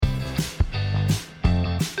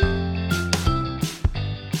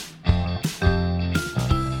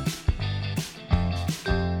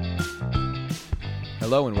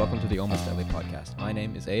Hello and welcome to the Almost Deadly podcast. My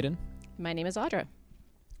name is Aiden. My name is Audra.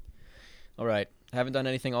 All right. Haven't done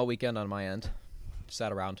anything all weekend on my end. Just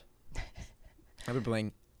sat around. I've been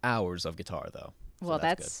playing hours of guitar though. So Well,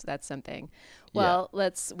 that's something. Well,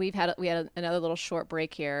 we had another little short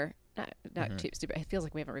break here. Not too super. It feels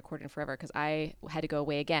like we haven't recorded in forever because I had to go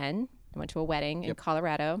away again. I went to a wedding in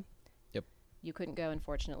Colorado. Yep. You couldn't go,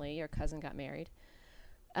 unfortunately. Your cousin got married.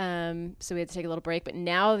 So we had to take a little break. But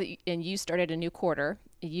now and you started a new quarter.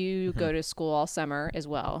 You go to school all summer as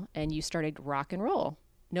well, and you started rock and roll.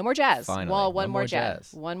 No more jazz. Finally. Well, one more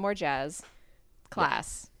jazz. One more jazz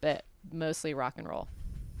class, but mostly rock and roll.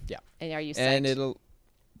 Yeah. And are you psyched?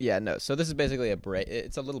 And so this is basically a break.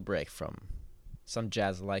 It's a little break from some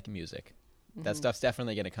jazz-like music. That stuff's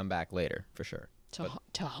definitely going to come back later, for sure.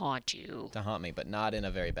 To haunt you. To haunt me, but not in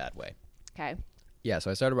a very bad way. Okay. Yeah,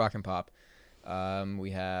 so I started rock and pop.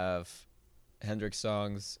 We have Hendrix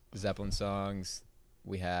songs, Zeppelin songs.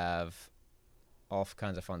 We have all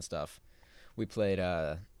kinds of fun stuff. We played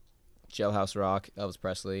Jailhouse Rock, Elvis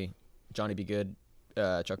Presley, Johnny B. Good,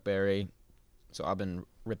 Chuck Berry. So I've been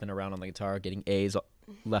ripping around on the guitar, getting A's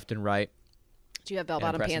left and right. Do you have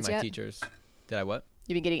bell-bottom pants my yet? Teachers. Did I what?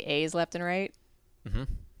 You've been getting A's left and right?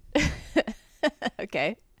 Mm-hmm.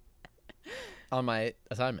 Okay. On my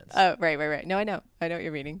assignments. Oh, right. No, I know what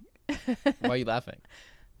you're meaning. Why are you laughing?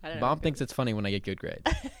 I don't know. Mom thinks it's funny when I get good grades.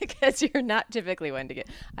 Because you're not typically one to get.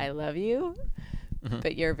 I love you,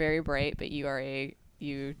 but you're very bright, but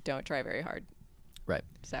you don't try very hard. Right.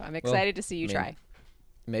 So I'm excited to see you try.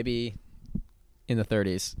 Maybe in the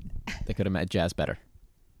 30s, they could have met jazz better.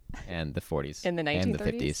 And the 40s. In the 1930s? And the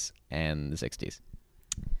 50s. And the 60s.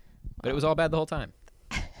 But it was all bad the whole time.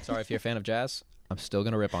 Sorry if you're a fan of jazz. I'm still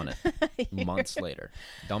going to rip on it months later.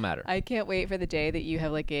 Don't matter. I can't wait for the day that you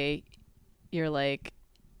have you're like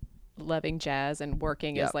loving jazz and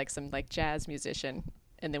working as like some like jazz musician.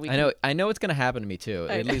 And then I know it's going to happen to me too,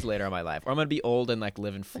 at least later in my life. Or I'm going to be old and like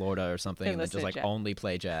live in Florida or something and then just like only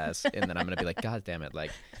play jazz. And then I'm going to be like, God damn it.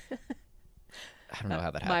 Like, I don't know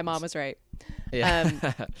how that happens. My mom was right.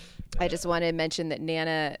 Yeah. I just want to mention that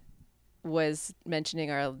Nana was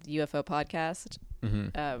mentioning our UFO podcast.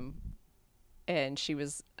 And she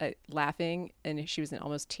was laughing and she was in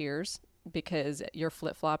almost tears because your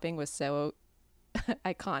flip-flopping was so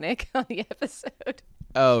iconic on the episode.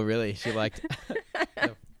 Oh, really? She liked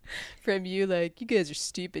From you, like, you guys are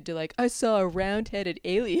stupid, to like, I saw a round-headed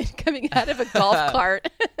alien coming out of a golf cart.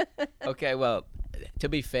 Okay, well, to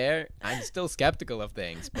be fair, I'm still skeptical of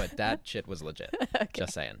things, but that shit was legit. Okay.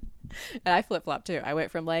 Just saying. And I flip-flopped too. I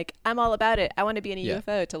went from like, I'm all about it, I want to be in a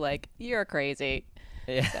UFO, to like, you're crazy.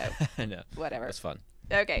 Yeah, so, I know. Whatever. It's fun.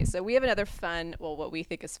 Okay, so we have another fun, what we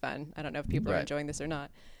think is fun. I don't know if people are enjoying this or not.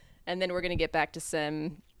 And then we're going to get back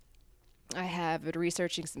to I have been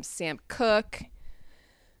researching some Sam Cooke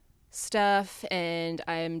stuff, and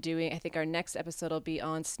I think our next episode will be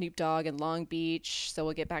on Snoop Dogg and Long Beach, so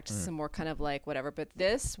we'll get back to some more kind of like whatever. But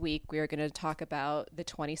this week we are going to talk about the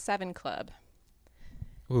 27 Club.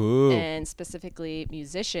 Ooh. And specifically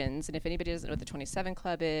musicians. And if anybody doesn't know what the 27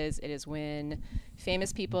 Club is, it is when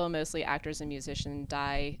famous people, mostly actors and musicians,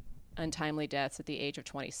 die untimely deaths at the age of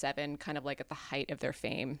 27, kind of like at the height of their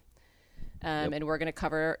fame. And we're going to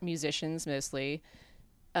cover musicians mostly.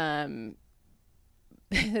 There's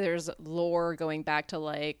lore going back to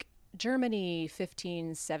like Germany,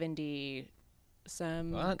 1570.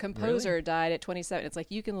 Some composer died at 27. It's like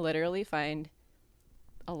you can literally find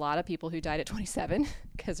a lot of people who died at 27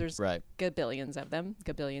 because there's gabillions of them.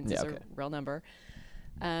 Gabillions is a real number.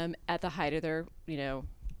 At the height of their,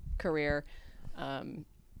 career.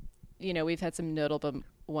 We've had some notable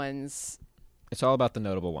ones. It's all about the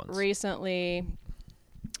notable ones. Recently.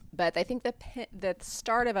 But I think the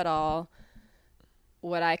start of it all,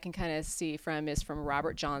 what I can kind of see is from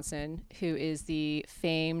Robert Johnson, who is the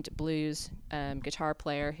famed blues guitar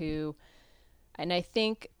player and I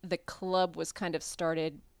think the club was kind of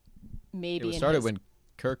started maybe. It started when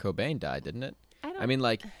Kurt Cobain died, didn't it? I mean,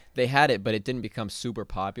 like, they had it, but it didn't become super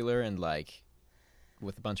popular and, like,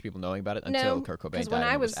 with a bunch of people knowing about it until Kurt Cobain died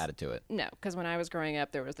and it was added to it. No, because when I was growing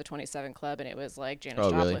up, there was the 27 Club, and it was, like, Janis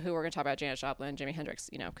Joplin. Really? Who we're going to talk about Janis Joplin and Jimi Hendrix,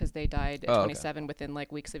 because they died at 27 within,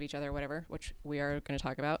 like, weeks of each other or whatever, which we are going to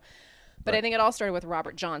talk about. But I think it all started with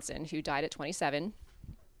Robert Johnson, who died at 27.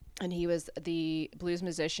 And he was the blues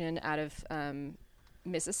musician out of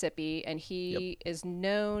Mississippi, and he is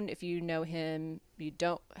known, if you know him, you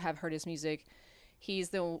don't have heard his music, he's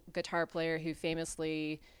the guitar player who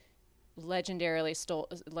famously, legendarily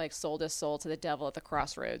sold his soul to the devil at the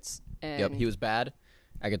Crossroads. And he was bad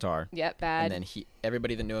at guitar. Yep, bad. And then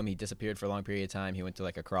everybody that knew him, he disappeared for a long period of time. He went to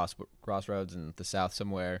like a crossroads in the South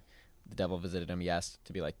somewhere, the devil visited him. He asked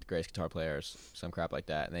to be like the greatest guitar player, some crap like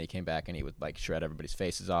that. And then he came back and he would like shred everybody's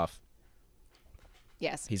faces off.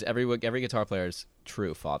 Yes. He's every guitar player's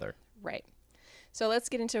true father. Right. So let's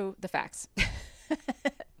get into the facts.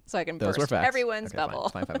 So I can Those burst were facts. everyone's Okay, bubble.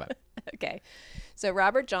 Fine. Okay. So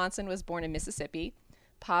Robert Johnson was born in Mississippi,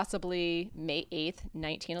 possibly May 8th,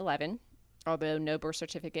 1911, although no birth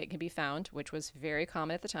certificate can be found, which was very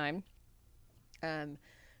common at the time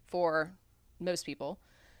for most people.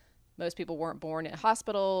 Most people weren't born in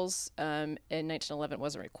hospitals. In 1911, it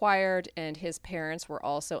wasn't required, and his parents were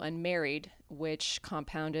also unmarried, which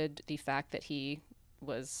compounded the fact that he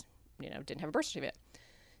was, didn't have a birth certificate.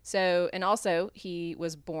 So, and also he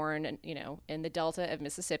was born, in the Delta of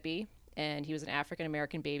Mississippi, and he was an African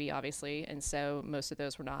American baby, obviously, and so most of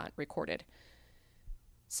those were not recorded.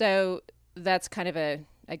 So that's kind of a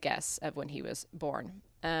guess of when he was born.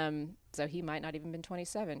 So he might not even been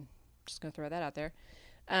 27. Just going to throw that out there.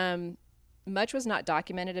 Much was not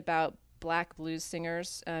documented about black blues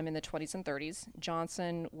singers in the 20s and 30s.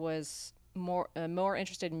 Johnson was more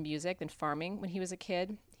interested in music than farming when he was a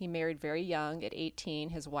kid. He married very young at 18.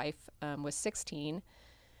 His wife was 16,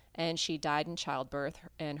 and she died in childbirth,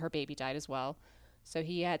 and her baby died as well. So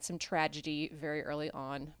he had some tragedy very early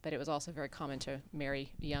on, but it was also very common to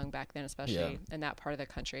marry young back then, especially in that part of the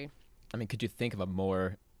country. I mean, could you think of a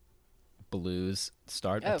more blues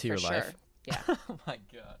start to your life? Sure. Yeah. Oh my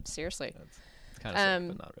God. Seriously. It's kind of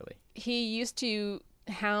sick, but not really. He used to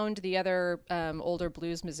hound the other older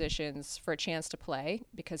blues musicians for a chance to play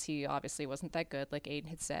because he obviously wasn't that good, like Aiden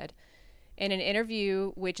had said. In an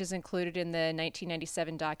interview, which is included in the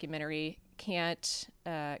 1997 documentary Can't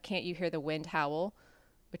You Hear the Wind Howl,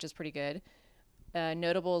 which is pretty good,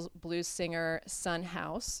 notable blues singer Son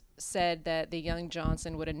House said that the young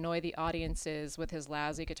Johnson would annoy the audiences with his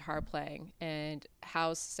lousy guitar playing. And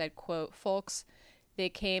House said, quote, "Folks, they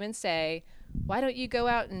came and say, 'Why don't you go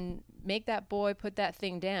out and make that boy put that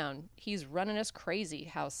thing down? He's running us crazy,'"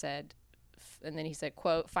 House said. And then he said,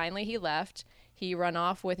 quote, "Finally he left. He run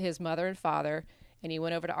off with his mother and father, and he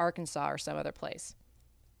went over to Arkansas or some other place."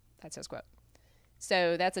 That's his quote.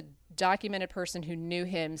 So that's a documented person who knew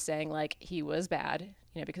him saying, like, he was bad,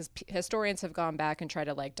 because historians have gone back and tried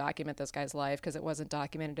to, like, document this guy's life because it wasn't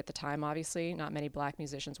documented at the time, obviously. Not many black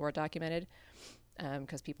musicians were documented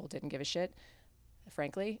because people didn't give a shit,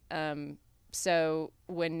 frankly. So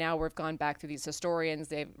when now we've gone back through these historians,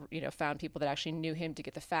 they've, found people that actually knew him to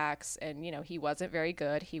get the facts. And, he wasn't very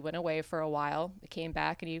good. He went away for a while, came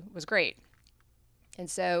back, and he was great. And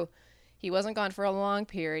so he wasn't gone for a long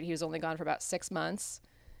period. He was only gone for about 6 months.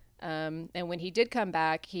 And when he did come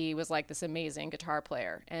back, he was like this amazing guitar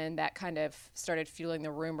player. And that kind of started fueling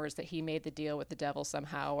the rumors that he made the deal with the devil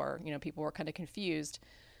somehow, or, people were kind of confused.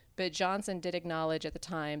 But Johnson did acknowledge at the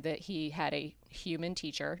time that he had a human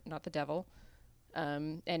teacher, not the devil.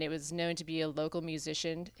 And it was known to be a local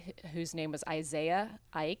musician whose name was Isaiah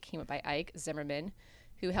Ike. He went by Ike Zimmerman,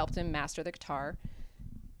 who helped him master the guitar.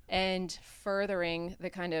 And furthering the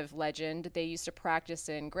kind of legend, they used to practice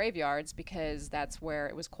in graveyards because that's where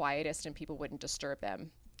it was quietest and people wouldn't disturb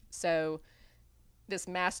them. So this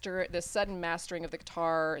sudden mastering of the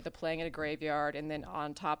guitar, the playing at a graveyard, and then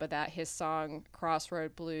on top of that, his song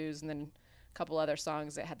Crossroad Blues, and then a couple other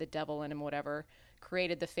songs that had the devil in them, whatever,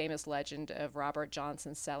 created the famous legend of Robert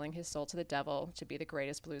Johnson selling his soul to the devil to be the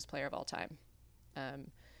greatest blues player of all time.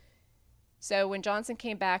 So when Johnson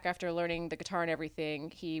came back after learning the guitar and everything,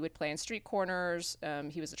 he would play in street corners.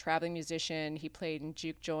 He was a traveling musician. He played in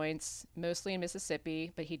juke joints, mostly in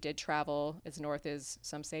Mississippi, but he did travel as north as,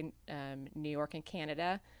 some say, New York and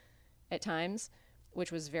Canada at times,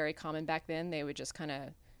 which was very common back then. They would just kind of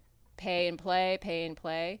pay and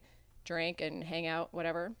play, drink and hang out,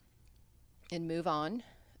 whatever, and move on.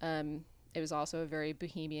 It was also a very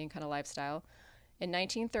bohemian kind of lifestyle. In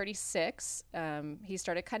 1936, he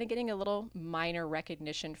started kind of getting a little minor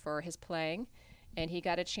recognition for his playing, and he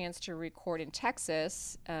got a chance to record in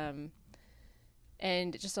Texas. And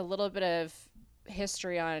just a little bit of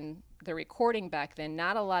history on the recording back then.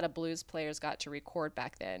 Not a lot of blues players got to record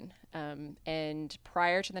back then. And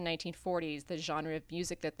prior to the 1940s, the genre of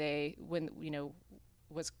music that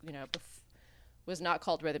was not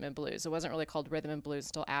called rhythm and blues. It wasn't really called rhythm and blues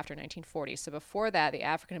until after 1940. So before that, the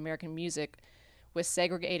African American music was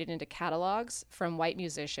segregated into catalogs from white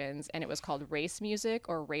musicians, and it was called race music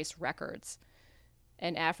or race records.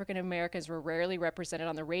 And African Americans were rarely represented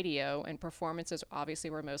on the radio, and performances obviously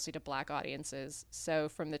were mostly to black audiences. So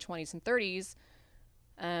from the 20s and 30s,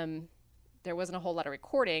 there wasn't a whole lot of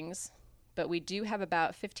recordings, but we do have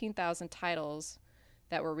about 15,000 titles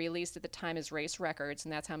that were released at the time as race records,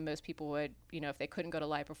 and that's how most people would, if they couldn't go to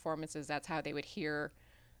live performances, that's how they would hear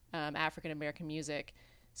African American music.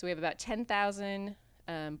 So we have about 10,000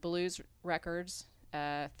 blues records,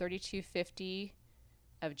 3,250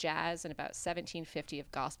 of jazz, and about 1,750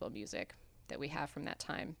 of gospel music that we have from that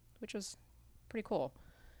time, which was pretty cool.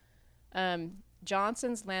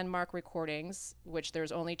 Johnson's landmark recordings, which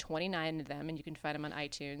there's only 29 of them, and you can find them on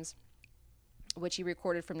iTunes, which he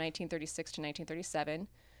recorded from 1936 to 1937,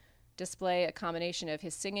 display a combination of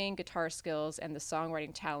his singing, guitar skills, and the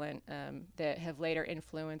songwriting talent that have later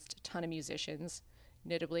influenced a ton of musicians.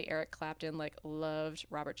 Notably, Eric Clapton loved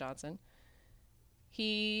Robert Johnson.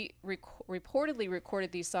 He reportedly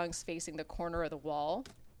recorded these songs facing the corner of the wall,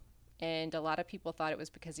 and a lot of people thought it was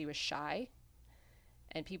because he was shy.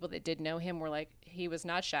 And people that did know him were like, he was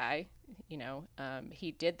not shy.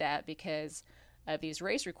 He did that because of these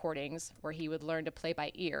race recordings where he would learn to play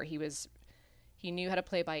by ear. He knew how to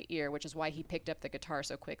play by ear, which is why he picked up the guitar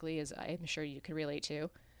so quickly, as I'm sure you can relate to.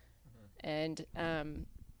 Mm-hmm. And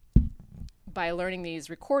by learning these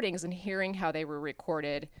recordings and hearing how they were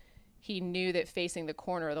recorded, he knew that facing the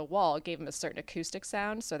corner of the wall gave him a certain acoustic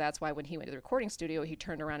sound. So that's why when he went to the recording studio, he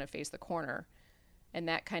turned around and faced the corner. And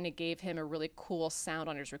that kind of gave him a really cool sound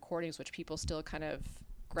on his recordings, which people still kind of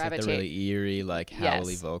gravitate. It's like the really eerie,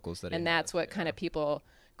 howly vocals that. And that's what kind of people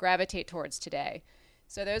gravitate towards today.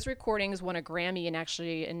 So those recordings won a Grammy in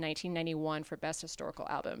 1991 for Best Historical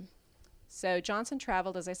Album. So Johnson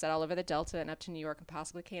traveled, as I said, all over the Delta and up to New York and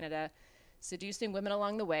possibly Canada, seducing women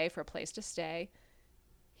along the way for a place to stay.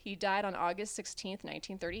 He died on August 16th,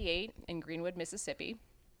 1938 in Greenwood, Mississippi.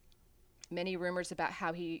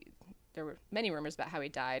 There were many rumors about how he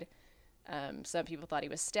died. Some people thought he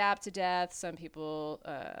was stabbed to death. Some people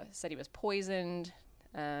said he was poisoned.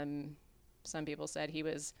 Some people said he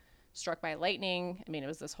was struck by lightning. I mean, it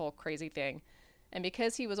was this whole crazy thing. And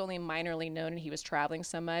because he was only minorly known and he was traveling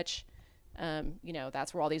so much,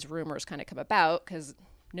 that's where all these rumors kind of come about, because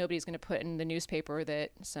nobody's going to put in the newspaper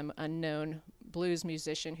that some unknown blues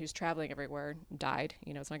musician who's traveling everywhere died.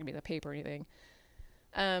 It's not going to be in the paper or anything.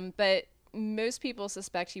 But most people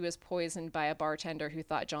suspect he was poisoned by a bartender who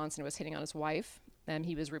thought Johnson was hitting on his wife.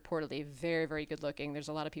 He was reportedly very, very good looking. There's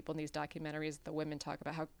a lot of people in these documentaries, the women talk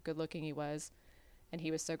about how good looking he was, and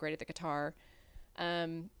he was so great at the guitar.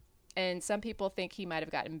 And some people think he might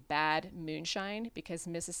have gotten bad moonshine because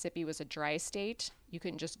Mississippi was a dry state. You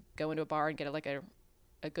couldn't just go into a bar and get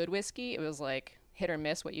a good whiskey. It was like hit or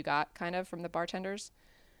miss what you got kind of from the bartenders.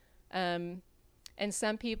 And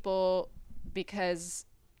some people, because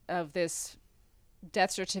of this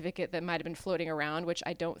death certificate that might have been floating around, which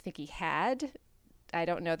I don't think he had. I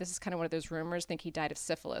don't know. This is kind of one of those rumors. Think he died of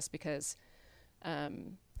syphilis because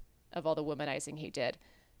of all the womanizing he did.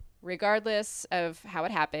 Regardless of how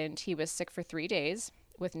it happened, he was sick for 3 days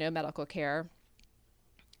with no medical care.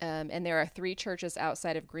 And there are 3 churches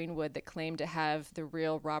outside of Greenwood that claim to have the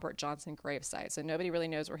real Robert Johnson gravesite. So nobody really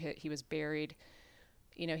knows where he was buried.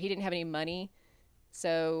 He didn't have any money.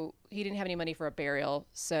 So he didn't have any money for a burial.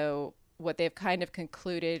 So what they've kind of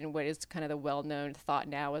concluded, and what is kind of the well-known thought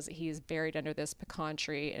now, is that he's buried under this pecan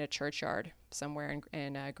tree in a churchyard somewhere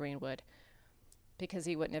in Greenwood, because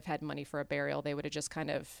he wouldn't have had money for a burial. They would have just kind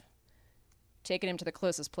of taken him to the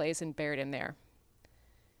closest place and buried him there.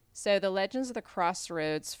 So the legends of the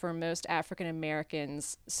crossroads for most African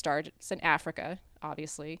Americans starts in Africa,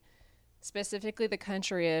 obviously, specifically the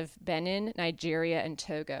country of Benin, Nigeria, and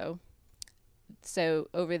Togo. So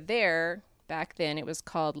over there, back then, it was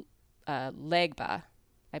called Legba,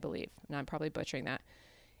 I believe. Now I'm probably butchering that.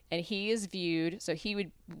 And he is viewed,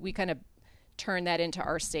 we kind of turn that into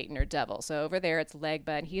our Satan or devil. So over there, it's Legba,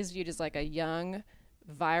 and he is viewed as like a young,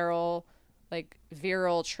 virile,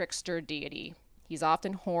 virile trickster deity. He's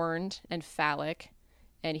often horned and phallic,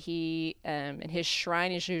 and and his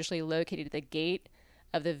shrine is usually located at the gate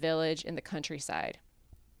of the village in the countryside.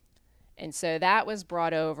 And so that was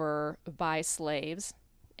brought over by slaves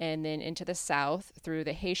and then into the South through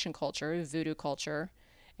the Haitian culture, voodoo culture,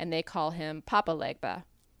 and they call him Papa Legba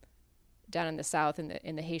down in the South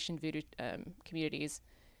in the Haitian voodoo communities.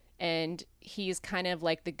 And he's kind of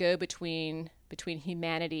like the go-between between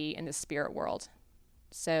humanity and the spirit world.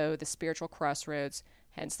 So the spiritual crossroads,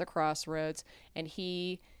 hence the crossroads, and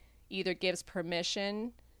he either gives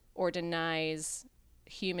permission or denies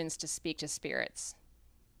humans to speak to spirits.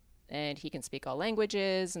 And he can speak all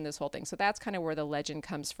languages and this whole thing. So that's kind of where the legend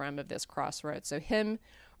comes from of this crossroads. So him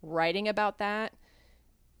writing about that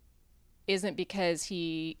isn't because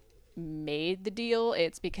he made the deal.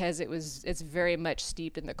 It's because it's very much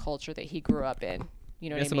steeped in the culture that he grew up in. You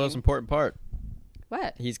know what I mean? That's the most important part.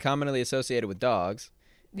 What? He's commonly associated with dogs.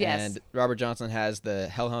 Yes. And Robert Johnson has the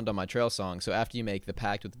Hellhound on My Trail song. So after you make the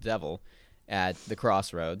pact with the devil at the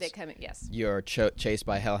crossroads. They come in, yes. You're chased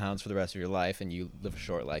by hellhounds for the rest of your life, and you live a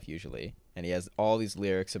short life usually. And he has all these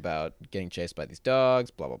lyrics about getting chased by these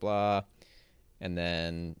dogs, blah, blah, blah. And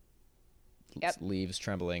then leaves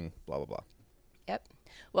trembling, blah, blah, blah. Yep.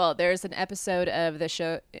 Well, there's an episode of the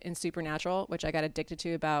show in Supernatural, which I got addicted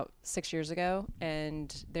to about 6 years ago.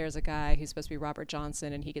 And there's a guy who's supposed to be Robert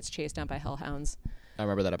Johnson, and he gets chased down by hellhounds. I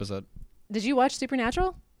remember that episode. Did you watch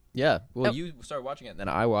Supernatural? Yeah. Well, you started watching it, and then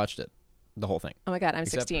I watched it. The whole thing. Oh, my God. I'm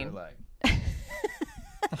 16.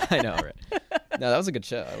 I know, right? No, that was a good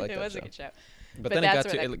show. I liked that show. It was a good show. But then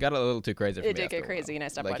it got a little too crazy for me. It did get crazy, and I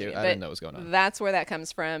stopped watching it. I didn't know what was going on. That's where that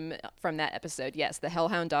comes from that episode. Yes, the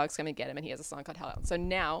Hellhound dogs come and get him, and he has a song called Hellhound. So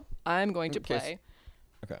now I'm going to play.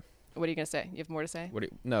 Okay. What are you going to say? You have more to say? What are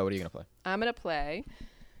you going to play? I'm going to play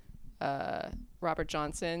Robert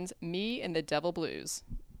Johnson's Me and the Devil Blues,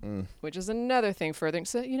 which is another thing further.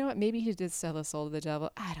 So, you know what? Maybe he did sell his soul to the devil.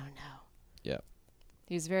 I don't know. Yeah.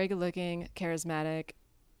 He was very good looking, charismatic,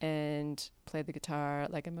 and played the guitar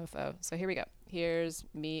like a mofo. So here we go. Here's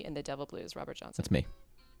Me and the Devil Blues, Robert Johnson. That's me.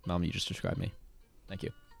 Mom, you just described me. Thank you.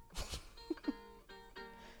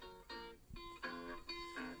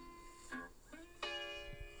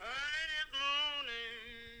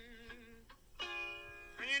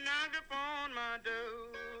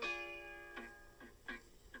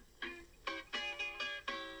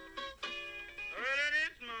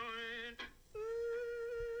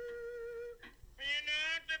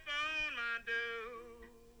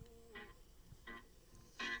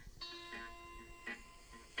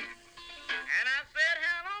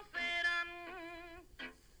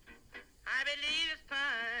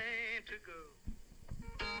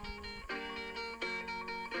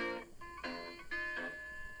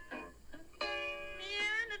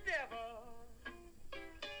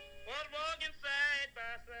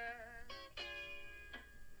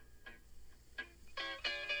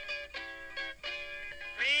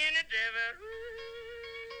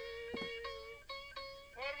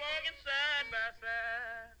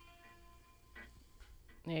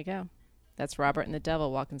 There you go. That's Robert and the Devil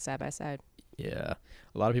walking side by side. Yeah.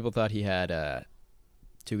 A lot of people thought he had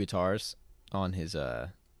 2 guitars on his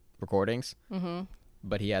recordings. Mm-hmm.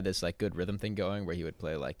 But he had this like good rhythm thing going where he would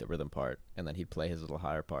play like the rhythm part and then he'd play his little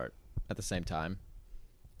higher part at the same time.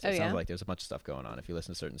 So it sounds like there's a bunch of stuff going on if you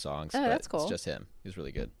listen to certain songs. Oh, that's cool. It's just him. He was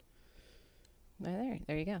really good. There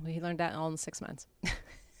you go. He learned that all in 6 months.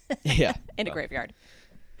 Yeah. In a graveyard.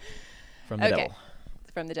 From the devil.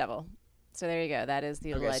 From the devil. So there you go. That is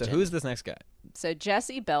the legend. So who's this next guy? So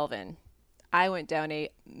Jesse Belvin. I went down a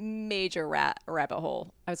major rabbit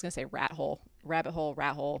hole. I was going to say rat hole,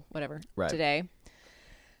 whatever, today.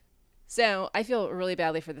 So I feel really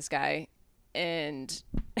badly for this guy. And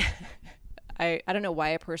I don't know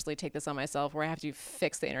why I personally take this on myself where I have to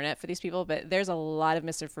fix the internet for these people, but there's a lot of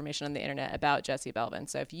misinformation on the internet about Jesse Belvin.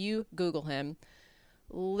 So if you Google him,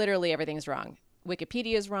 literally everything's wrong.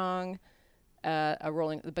 Wikipedia is wrong. A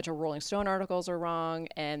bunch of Rolling Stone articles are wrong,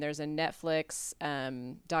 and there's a Netflix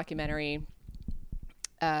documentary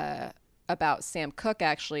about Sam Cooke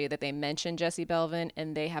actually that they mention Jesse Belvin,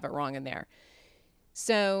 and they have it wrong in there.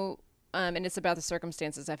 So, and it's about the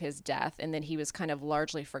circumstances of his death, and then he was kind of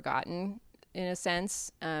largely forgotten in a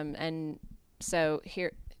sense. And so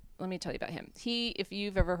here, let me tell you about him. If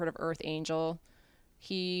you've ever heard of Earth Angel.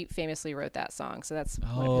 He famously wrote that song, so that's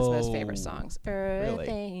one of his most favorite songs. Earth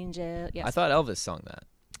Angel. Yes. I thought Elvis sung that.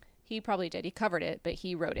 He probably did. He covered it, but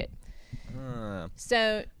he wrote it.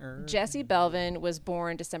 So Jesse Belvin was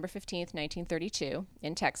born December 15th, 1932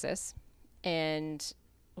 in Texas, and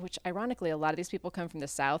which ironically, a lot of these people come from the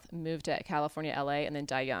South, moved to California, LA, and then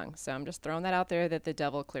die young. So I'm just throwing that out there that the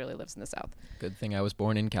devil clearly lives in the South. Good thing I was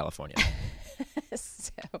born in California.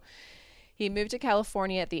 So he moved to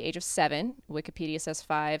California at the age of 7. Wikipedia says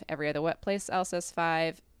 5. Every other place else says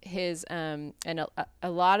 5. His and a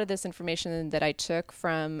lot of this information that I took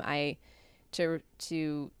from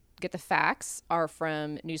to get the facts are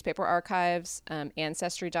from newspaper archives,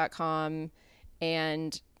 Ancestry.com,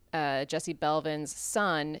 and Jesse Belvin's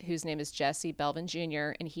son, whose name is Jesse Belvin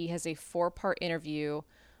Jr., and he has a 4-part interview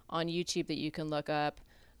on YouTube that you can look up.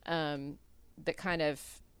 That kind of,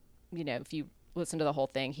 if you listen to the whole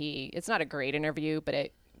thing, it's not a great interview, but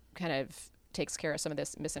it kind of takes care of some of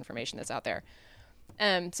this misinformation that's out there.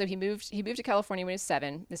 So he moved to California when he was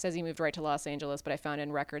 7. It says he moved right to Los Angeles, but I found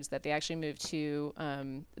in records that they actually moved to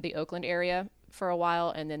the Oakland area for a while,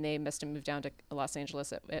 and then they must have moved down to Los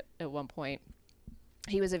Angeles at one point.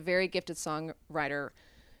 He was a very gifted songwriter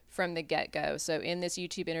from the get-go. So in this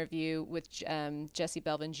YouTube interview with Jesse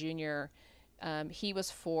Belvin Jr., he was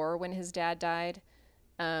 4 when his dad died.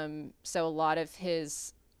 So a lot of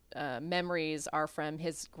his memories are from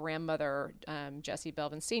his grandmother, Jesse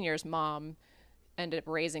Belvin Sr.'s mom, ended up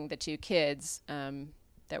raising the two kids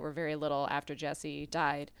that were very little after Jesse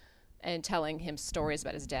died, and telling him stories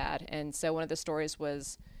about his dad. And so one of the stories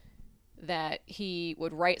was that he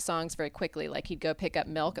would write songs very quickly. Like he'd go pick up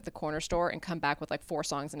milk at the corner store and come back with like 4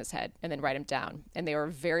 songs in his head and then write them down. And they were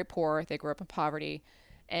very poor. They grew up in poverty.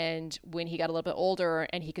 And when he got a little bit older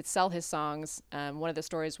and he could sell his songs, one of the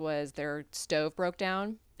stories was their stove broke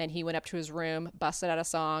down and he went up to his room, busted out a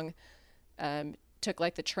song, took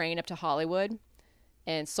like the train up to Hollywood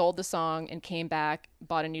and sold the song and came back,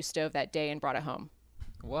 bought a new stove that day and brought it home.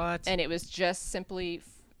 What? And it was just simply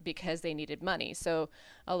because they needed money. So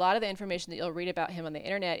a lot of the information that you'll read about him on the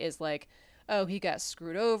internet is like, oh, he got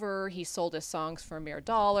screwed over. He sold his songs for mere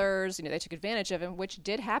dollars. You know, they took advantage of him, which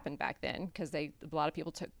did happen back then because a lot of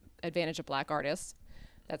people took advantage of black artists.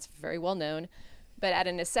 That's very well known. But out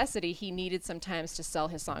of necessity, he needed sometimes to sell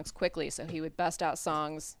his songs quickly. So he would bust out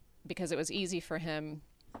songs because it was easy for him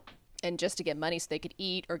and just to get money so they could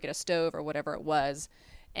eat or get a stove or whatever it was.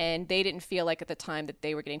 And they didn't feel like at the time that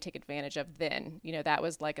they were getting taken advantage of then. You know, that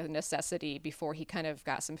was like a necessity before he kind of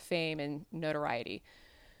got some fame and notoriety.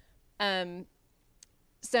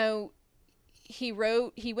 So he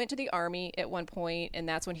went to the Army at one point, and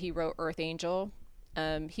that's when he wrote Earth Angel.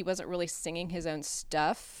 He wasn't really singing his own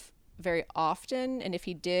stuff very often. And if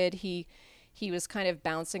he did, he was kind of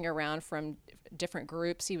bouncing around from different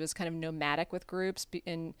groups. He was kind of nomadic with groups.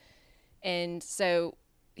 And so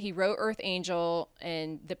he wrote Earth Angel,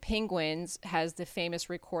 and the Penguins has the famous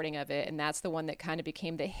recording of it, and that's the one that kind of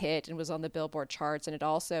became the hit and was on the Billboard charts, and it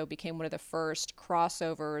also became one of the first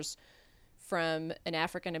crossovers from an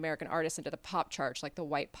African-American artist into the pop charts, like the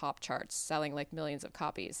white pop charts, selling like millions of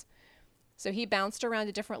copies. So he bounced around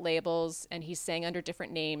to different labels, and he sang under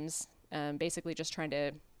different names, basically just trying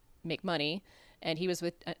to make money, and he was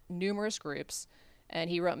with numerous groups. And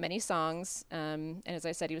he wrote many songs, and as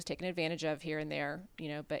I said, he was taken advantage of here and there, you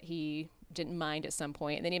know, but he didn't mind at some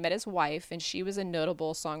point. And then he met his wife, and she was a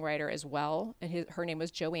notable songwriter as well, and her name was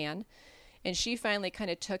Joanne. And she finally kind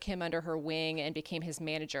of took him under her wing and became his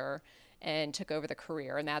manager and took over the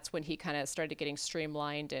career. And that's when he kind of started getting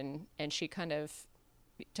streamlined, and she kind of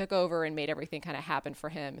took over and made everything kind of happen for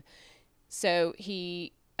him. So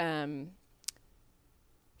he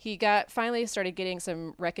finally started getting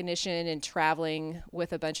some recognition and traveling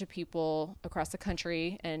with a bunch of people across the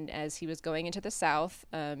country. And as he was going into the South,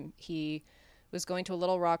 he was going to a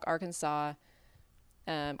Little Rock, Arkansas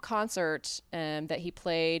concert that he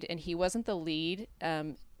played. And he wasn't the lead,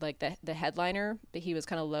 like the headliner, but he was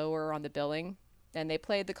kind of lower on the billing. And they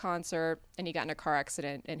played the concert, and he got in a car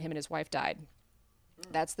accident, and him and his wife died.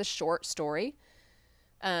 That's the short story.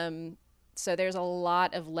 So there's a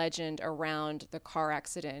lot of legend around the car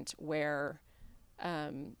accident where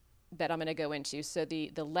that I'm going to go into. So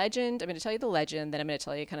the legend, I'm going to tell you the legend, then I'm going to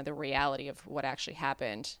tell you kind of the reality of what actually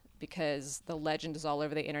happened, because the legend is all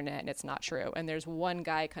over the internet and it's not true. And there's one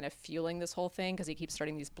guy kind of fueling this whole thing because he keeps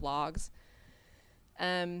starting these blogs.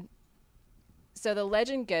 So the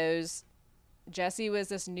legend goes, Jesse was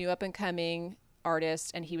this new up-and-coming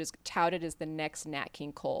artist, and he was touted as the next Nat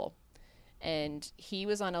King Cole. And he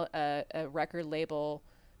was on a record label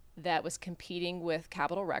that was competing with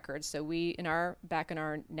Capitol Records. So back in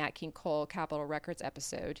our Nat King Cole Capitol Records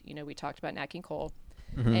episode, you know, we talked about Nat King Cole.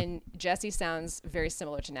 Mm-hmm. And Jesse sounds very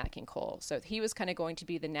similar to Nat King Cole. So he was kind of going to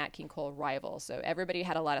be the Nat King Cole rival. So everybody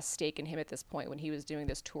had a lot of stake in him at this point when he was doing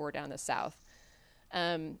this tour down the South.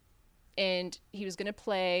 And he was going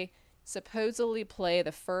to supposedly play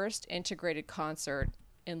the first integrated concert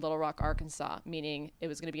in Little Rock, Arkansas, meaning it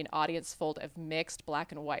was going to be an audience full of mixed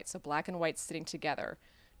black and white. So black and white sitting together.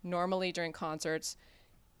 Normally during concerts,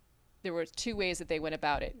 there were 2 ways that they went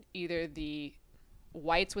about it. Either the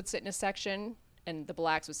whites would sit in a section and the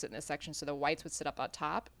blacks would sit in a section. So the whites would sit up on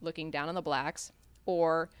top looking down on the blacks,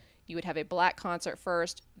 or you would have a black concert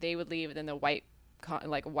first, they would leave, and then the white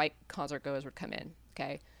concert goers would come in.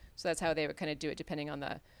 Okay. So that's how they would kind of do it depending on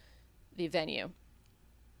the venue.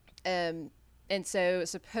 And so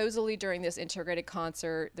supposedly during this integrated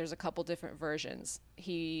concert, there's a couple different versions.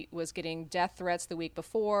 He was getting death threats the week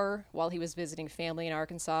before while he was visiting family in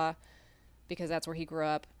Arkansas, because that's where he grew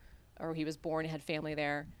up, or he was born and had family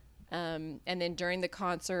there. And then during the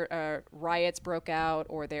concert, riots broke out,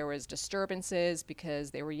 or there was disturbances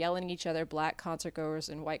because they were yelling at each other. Black concertgoers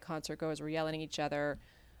and white concertgoers were yelling at each other.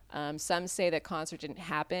 Some say the concert didn't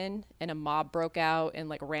happen and a mob broke out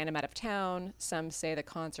and ran him out of town. Some say the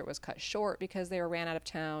concert was cut short because they ran out of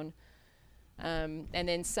town. And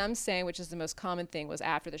then some saying, which is the most common thing, was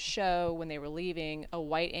after the show, when they were leaving, a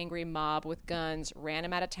white angry mob with guns ran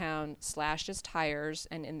him out of town, slashed his tires,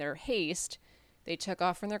 and in their haste, they took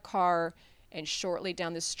off from their car, and shortly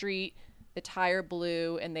down the street, the tire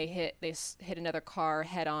blew, and they hit another car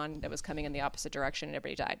head on that was coming in the opposite direction, and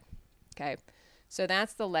everybody died. Okay, so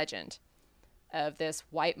that's the legend of this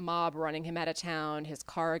white mob running him out of town, his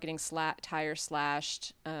car getting tires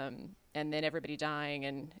slashed, and then everybody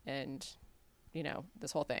dying, and you know,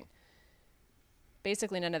 this whole thing.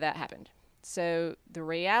 Basically, none of that happened. So the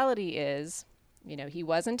reality is, you know, he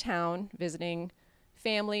was in town visiting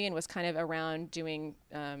family and was kind of around doing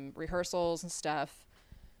rehearsals and stuff.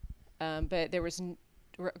 But there was,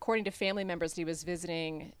 according to family members he was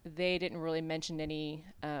visiting, they didn't really mention any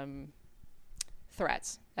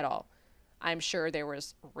threats at all. I'm sure there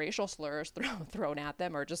was racial slurs thrown at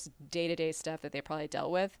them, or just day-to-day stuff that they probably dealt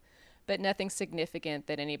with, but nothing significant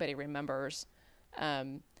that anybody remembers.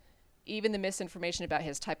 Even the misinformation about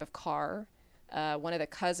his type of car. One of the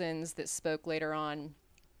cousins that spoke later on,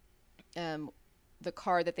 the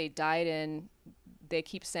car that they died in, they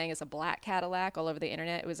keep saying is a black Cadillac all over the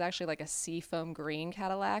internet. It was actually like a seafoam green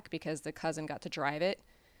Cadillac, because the cousin got to drive it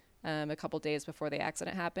a couple days before the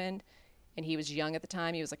accident happened. And he was young at the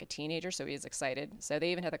time. He was like a teenager, so he was excited. So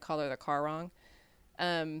they even had the color of the car wrong.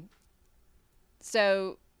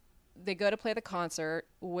 So they go to play the concert,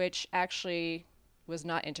 which actually was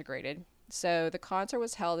not integrated. So the concert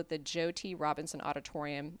was held at the Joe T. Robinson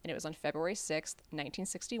Auditorium, and it was on February 6th,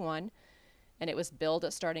 1961. And it was billed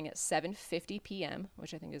at starting at 7:50 p.m.,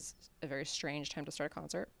 which I think is a very strange time to start a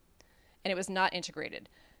concert. And it was not integrated.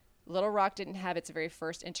 Little Rock didn't have its very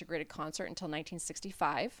first integrated concert until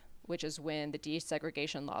 1965, which is when the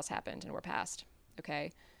desegregation laws happened and were passed.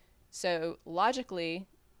 Okay? So logically,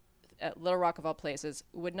 Little Rock, of all places,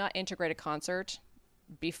 would not integrate a concert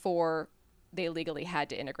before they legally had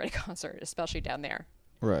to integrate a concert, especially down there.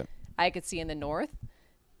 Right. I could see in the north,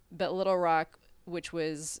 but Little Rock, which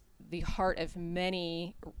was the heart of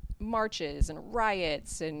many marches and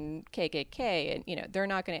riots and KKK, and, you know, they're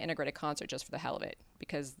not going to integrate a concert just for the hell of it,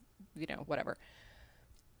 because, you know, whatever.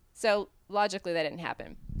 So logically, that didn't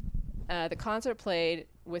happen. The concert played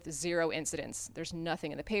with 0 incidents. There's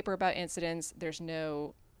nothing in the paper about incidents. There's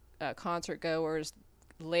no concert goers.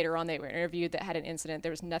 Later on, they were interviewed that had an incident.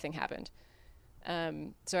 There was nothing happened.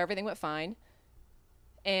 So everything went fine.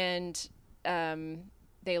 And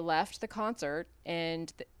they left the concert,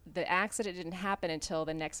 and the accident didn't happen until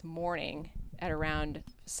the next morning at around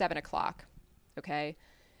 7 o'clock. Okay?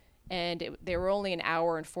 And they were only an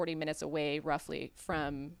hour and 40 minutes away, roughly,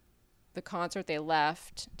 from the concert they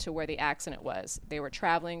left to where the accident was. They were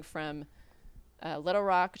traveling from Little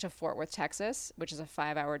Rock to Fort Worth, Texas, which is a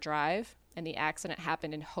 5-hour drive. And the accident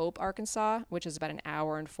happened in Hope, Arkansas, which is about an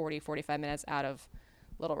hour and 45 minutes out of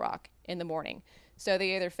Little Rock in the morning. So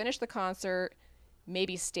they either finished the concert,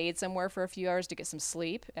 maybe stayed somewhere for a few hours to get some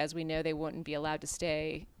sleep. As we know, they wouldn't be allowed to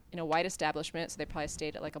stay in a white establishment, so they probably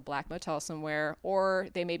stayed at like a black motel somewhere, or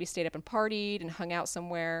they maybe stayed up and partied and hung out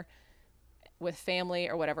somewhere with family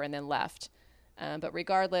or whatever, and then left. But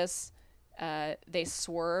regardless, they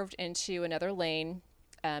swerved into another lane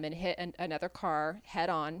and hit another car head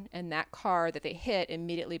on, and that car that they hit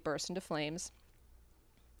immediately burst into flames.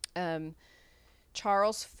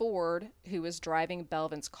 Charles Ford, who was driving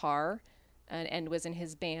Belvin's car and was in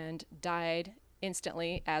his band, died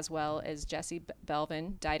instantly, as well as Jesse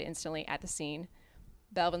Belvin died instantly at the scene.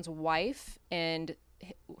 Belvin's wife, and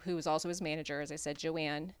who was also his manager, as I said,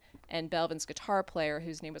 Joanne, and Belvin's guitar player,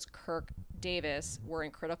 whose name was Kirk Davis, were in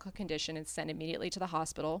critical condition and sent immediately to the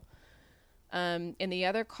hospital. In the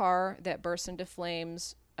other car that burst into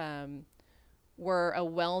flames were a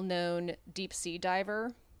well-known deep-sea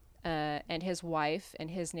diver and his wife,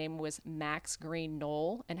 and his name was Max Green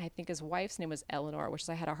Knoll, and I think his wife's name was Eleanor, which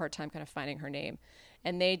I had a hard time kind of finding her name.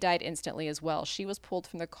 And they died instantly as well. She was pulled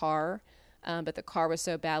from the car, but the car was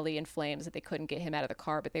so badly in flames that they couldn't get him out of the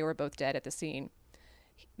car, but they were both dead at the scene.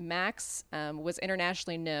 Max was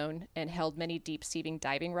internationally known and held many deep-sea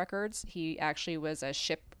diving records. He actually was a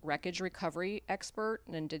ship wreckage recovery expert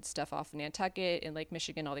and did stuff off Nantucket and Lake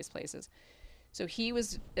Michigan, all these places. So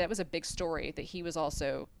that was a big story, that he was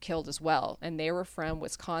also killed as well. And they were from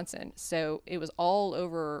Wisconsin. So it was all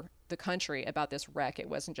over the country about this wreck. It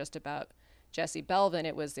wasn't just about Jesse Belvin.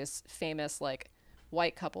 It was this famous, like,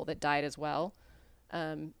 white couple that died as well.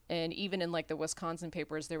 And even in, like, the Wisconsin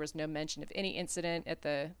papers, there was no mention of any incident at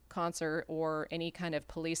the concert or any kind of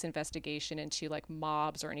police investigation into, like,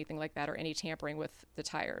 mobs or anything like that, or any tampering with the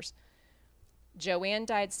tires. Joanne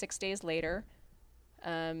died 6 days later.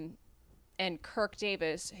 and Kirk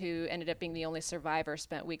Davis, who ended up being the only survivor,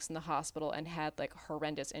 spent weeks in the hospital and had like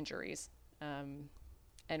horrendous injuries, and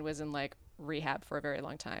was in like rehab for a very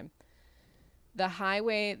long time. The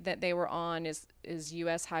highway that they were on is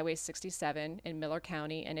US Highway 67 in Miller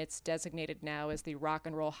County, and it's designated now as the Rock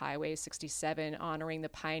and Roll Highway 67, honoring the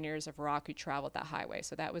pioneers of rock who traveled that highway.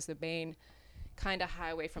 So that was the main kind of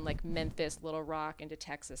highway from like Memphis, Little Rock into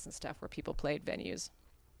Texas and stuff where people played venues.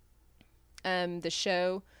 The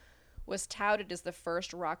show was touted as the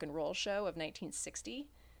first rock and roll show of 1960.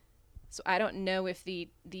 So I don't know if the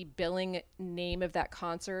billing name of that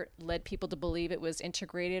concert led people to believe it was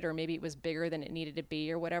integrated, or maybe it was bigger than it needed to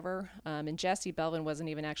be or whatever. And Jesse Belvin wasn't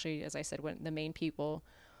even actually, as I said, one of the main people.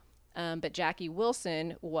 But Jackie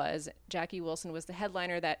Wilson was. Jackie Wilson was the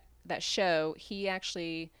headliner that show. He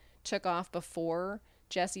actually took off before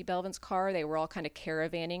Jesse Belvin's car. They were all kind of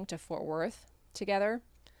caravanning to Fort Worth together.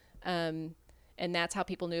 And that's how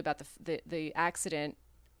people knew about the accident,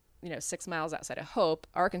 6 miles outside of Hope,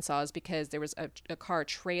 Arkansas, is because there was a car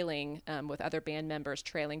trailing with other band members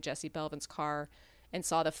trailing Jesse Belvin's car, and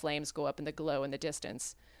saw the flames go up in the glow in the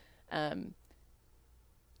distance.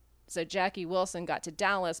 So Jackie Wilson got to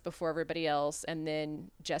Dallas before everybody else, and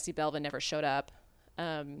then Jesse Belvin never showed up.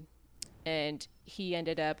 And he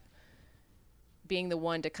ended up being the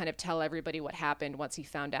one to kind of tell everybody what happened once he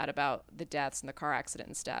found out about the deaths and the car accident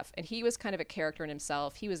and stuff. And he was kind of a character in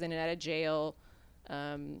himself. He was in and out of jail.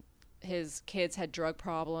 His kids had drug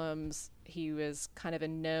problems. He was kind of a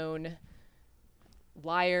known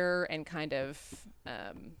liar and kind of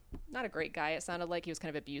not a great guy. It sounded like he was kind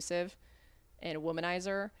of abusive and a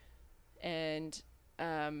womanizer. And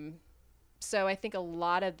so I think a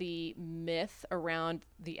lot of the myth around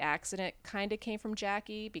the accident kind of came from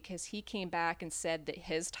Jackie, because he came back and said that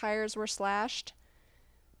his tires were slashed,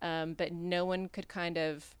 but no one could kind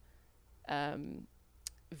of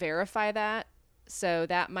verify that. So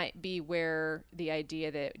that might be where the idea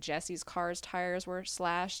that Jesse's car's tires were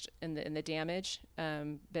slashed in the damage,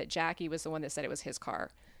 but Jackie was the one that said it was his car.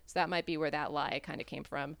 So that might be where that lie kind of came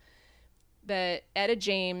from. But Etta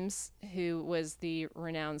James, who was the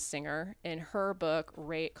renowned singer, in her book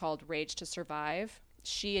called Rage to Survive,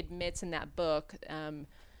 she admits in that book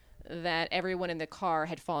that everyone in the car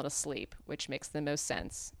had fallen asleep, which makes the most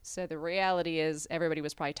sense. So the reality is everybody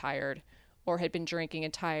was probably tired or had been drinking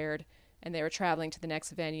and tired, and they were traveling to the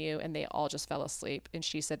next venue, and they all just fell asleep. And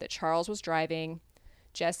she said that Charles was driving,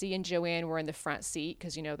 Jesse and Joanne were in the front seat,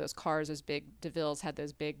 because, those cars, those big DeVilles had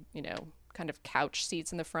those big, kind of couch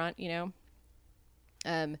seats in the front,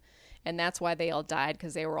 and that's why they all died,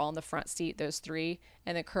 because they were all in the front seat, those three.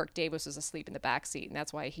 And then Kirk Davis was asleep in the back seat, and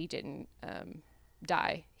that's why he didn't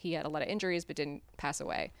die. He had a lot of injuries, but didn't pass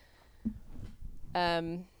away.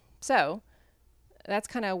 So that's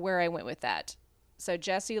kind of where I went with that. So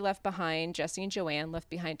Jesse and Joanne left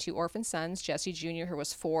behind 2 orphan sons, Jesse Jr., who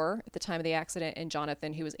was 4 at the time of the accident, and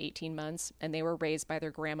Jonathan, who was 18 months, and they were raised by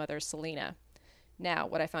their grandmother, Selena. Now,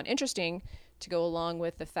 what I found interesting, to go along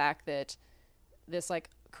with the fact that this like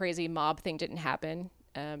crazy mob thing didn't happen,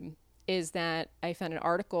 is that I found a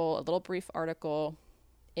little brief article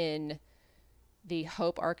in the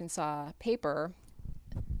Hope, Arkansas paper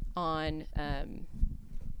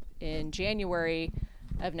in January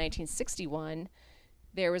of 1961.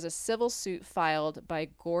 There was a civil suit filed by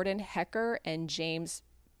Gordon Hecker and James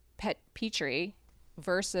Petrie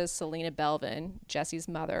versus Selena Belvin, Jesse's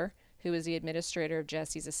mother, who was the administrator of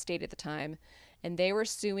Jesse's estate at the time. And they were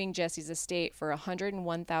suing Jesse's estate for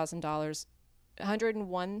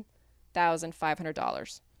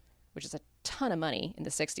 $101,500, which is a ton of money in the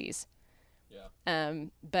 60s. Yeah.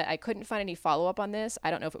 But I couldn't find any follow-up on this.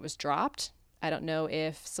 I don't know if it was dropped. I don't know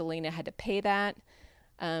if Selena had to pay that.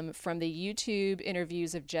 From the YouTube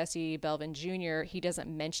interviews of Jesse Belvin Jr., he doesn't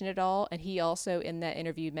mention it all. And he also, in that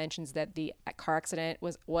interview, mentions that the car accident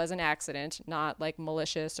was an accident, not like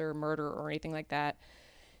malicious or murder or anything like that.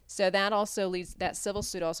 So that civil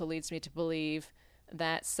suit also leads me to believe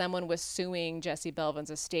that someone was suing Jesse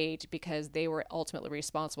Belvin's estate because they were ultimately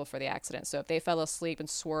responsible for the accident. So if they fell asleep and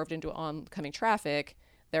swerved into oncoming traffic,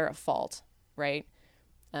 they're at fault, right?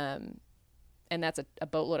 And that's a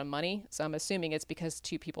boatload of money. So I'm assuming it's because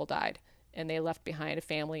 2 people died, and they left behind a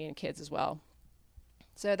family and kids as well.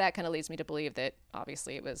 So that kind of leads me to believe that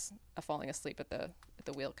obviously it was a falling asleep at the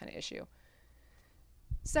wheel kind of issue.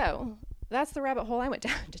 So that's the rabbit hole I went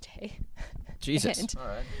down today. Jesus. All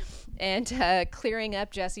right. And clearing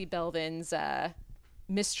up Jesse Belvin's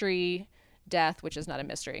mystery death, which is not a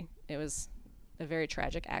mystery. It was a very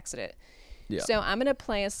tragic accident. Yeah. So I'm going to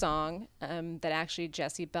play a song that actually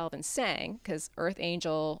Jesse Belvin sang, because Earth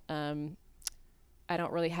Angel, I I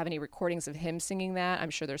don't really have any recordings of him singing that. I'm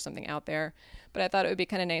sure there's something out there. But I thought it would be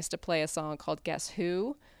kind of nice to play a song called Guess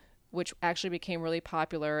Who, which actually became really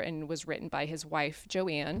popular and was written by his wife,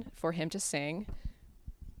 Joanne, for him to sing.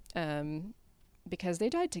 Because they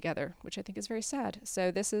died together, which I think is very sad. So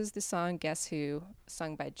this is the song Guess Who,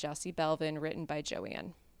 sung by Jussie Belvin, written by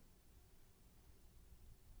Joanne.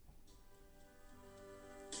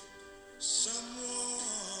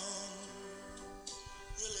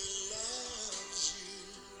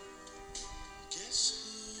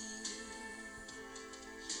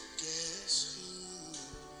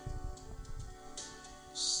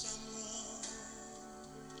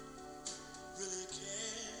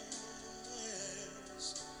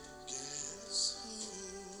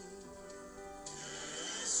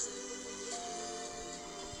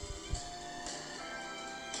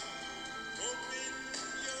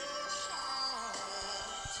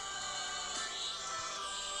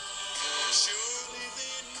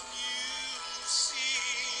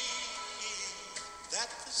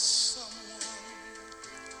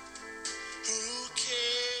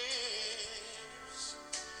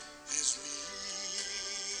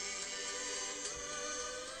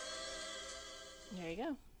 There you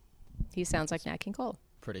go. He sounds like Nat King Cole.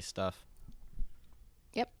 Pretty stuff.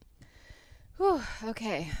 Yep. Whew,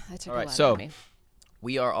 okay. That took all right, a lot so out of me.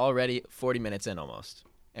 We are already 40 minutes in almost,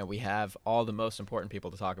 and we have all the most important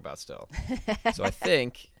people to talk about still. So I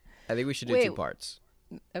think we should do 2 parts.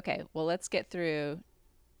 Okay, well, let's get through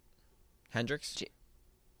Hendrix?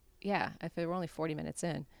 Yeah, if we're only 40 minutes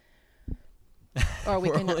in. Or we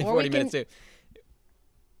we're can only 40 minutes in.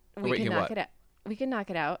 We can knock it out. We can knock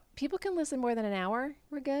it out. People can listen more than an hour.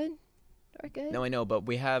 We're good. We're good. No, I know, but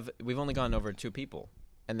we've only gone over 2 people,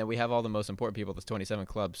 and then we have all the most important people. This 27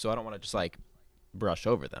 Club. So I don't want to just like brush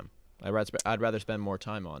over them. I'd rather spend more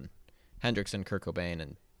time on Hendrix and Kurt Cobain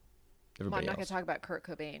and everybody else. I'm not going to talk about Kurt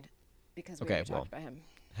Cobain because we already talked about him.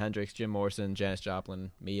 Hendrix, Jim Morrison, Janis Joplin,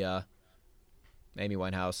 Mia, Amy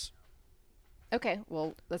Winehouse. Okay,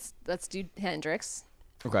 well let's do Hendrix.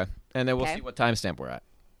 Okay, and then we'll see what timestamp we're at.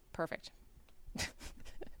 Perfect.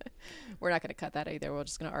 We're not going to cut that either. We're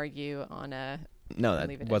just going to argue on No,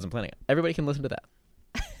 that wasn't planning. Everybody can listen to that.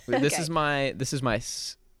 This is my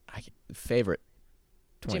favorite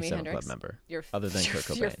 27 Club member, other than Kurt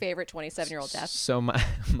Cobain. Your favorite 27-year-old death. So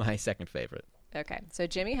my second favorite. Okay, so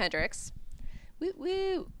Jimi Hendrix,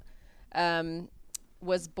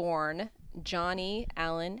 was born Johnny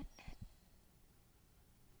Allen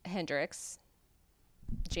Hendrix,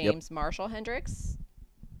 James Marshall Hendrix,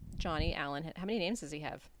 Johnny Allen. How many names does he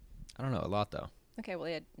have? I don't know, a lot though. Okay, well,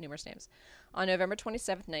 he had numerous names. On November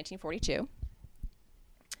 27th, 1942,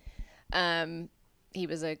 he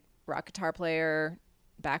was a rock guitar player,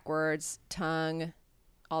 backwards, tongue,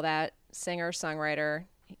 all that, singer, songwriter.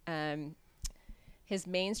 His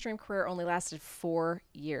mainstream career only lasted 4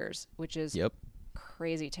 years, which is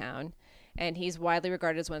crazy town. And he's widely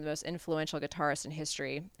regarded as one of the most influential guitarists in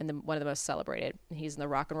history and one of the most celebrated. He's in the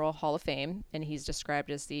Rock and Roll Hall of Fame, and he's described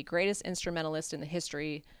as the greatest instrumentalist in the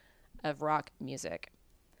history of rock music.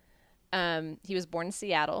 He was born in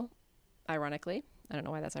Seattle, ironically. I don't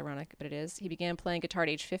know why that's ironic, but it is. He began playing guitar at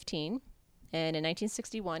age 15, and in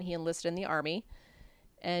 1961, he enlisted in the Army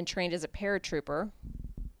and trained as a paratrooper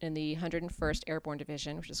in the 101st Airborne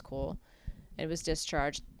Division, which is cool, and was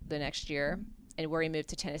discharged the next year, and where he moved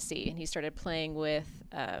to Tennessee. And he started playing with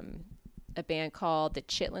a band called the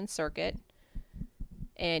Chitlin Circuit,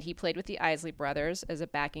 and he played with the Isley Brothers as a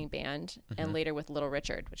backing band, and later with Little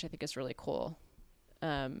Richard, which I think is really cool.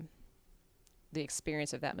 The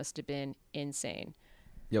experience of that must have been insane.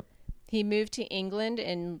 Yep. He moved to England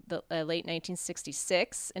in the late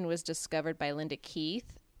 1966 and was discovered by Linda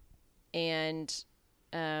Keith, and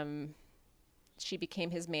she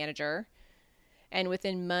became his manager. And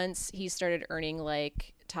within months, he started earning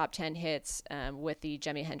like top 10 hits with the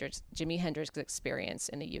Jimi Hendrix Experience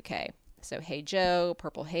in the UK. So Hey Joe,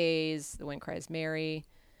 Purple Haze, The Wind Cries Mary,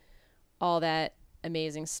 all that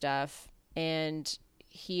amazing stuff. And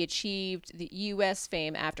he achieved the U.S.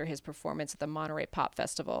 fame after his performance at the Monterey Pop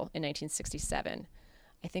Festival in 1967.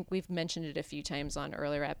 I think we've mentioned it a few times on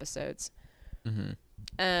earlier episodes.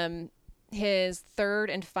 His third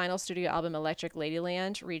and final studio album, Electric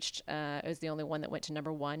Ladyland, was the only one that went to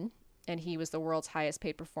 #1, and he was the world's highest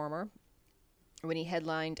paid performer when he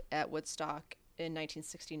headlined at Woodstock in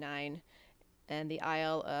 1969 and the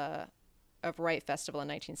Isle of Wight Festival in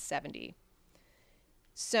 1970.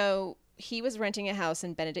 So he was renting a house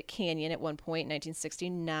in Benedict Canyon at one point in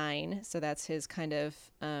 1969, so that's his kind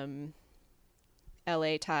of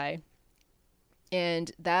LA tie.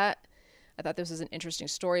 And that, I thought this was an interesting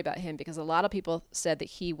story about him because a lot of people said that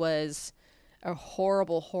he was a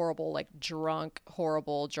horrible, horrible, like drunk,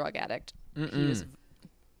 horrible drug addict. He was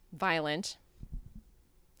violent.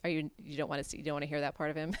 You don't want to see? You don't want to hear that part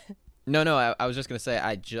of him? No. I was just gonna say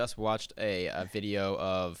I just watched a video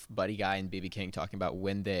of Buddy Guy and BB King talking about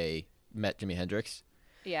when they met Jimi Hendrix.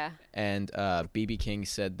 Yeah. And BB King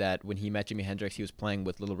said that when he met Jimi Hendrix, he was playing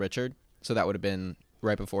with Little Richard, so that would have been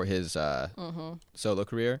right before his solo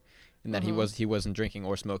career, and that he wasn't drinking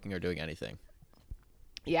or smoking or doing anything.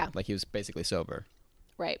 Yeah. Like he was basically sober.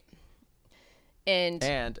 Right.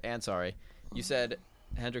 And sorry, you said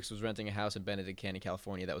Hendrix was renting a house in Benedict Canyon,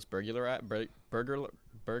 California that was burglarized.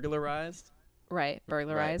 Right,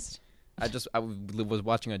 burglarized. Right. I was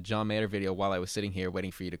watching a John Mayer video while I was sitting here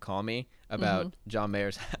waiting for you to call me about John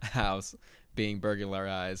Mayer's house being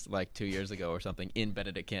burglarized like 2 years ago or something in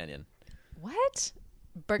Benedict Canyon. What?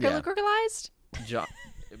 Burglarized? John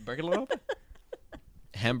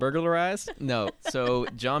Hamburglarized? No. So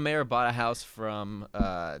John Mayer bought a house from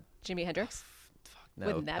Jimi Hendrix. No.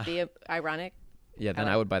 Wouldn't that be ironic? Yeah, then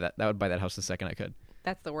I would buy that. I would buy that house the second I could.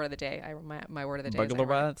 That's the word of the day. My word of the day.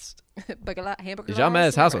 Burglarized. Hamburglarized. John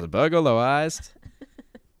Mayer's house was burglarized.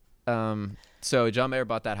 So John Mayer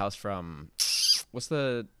bought that house from what's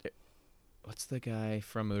the guy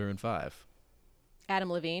from Maroon 5?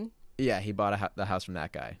 Adam Levine. Yeah, he bought the house from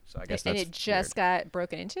that guy. So I guess that's and it just got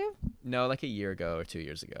broken into? No, like a year ago or 2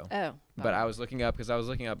 years ago. Oh. But I was looking up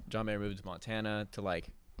John Mayer moved to Montana to like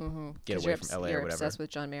get away from LA or whatever. You're obsessed with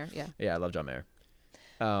John Mayer, yeah. Yeah, I love John Mayer.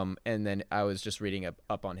 And then I was just reading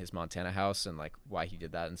up on his Montana house and like why he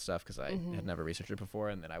did that and stuff because I had never researched it before.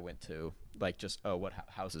 And then I went to like what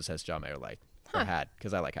houses has John Mayer liked or had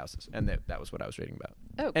because I like houses. And that was what I was reading about.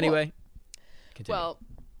 Oh, cool. Anyway, continue. Well,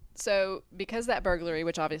 so because that burglary,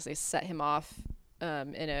 which obviously set him off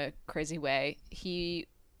in a crazy way, he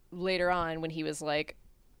later on when he was like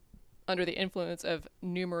under the influence of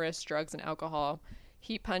numerous drugs and alcohol,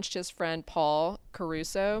 he punched his friend Paul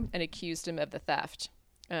Caruso and accused him of the theft.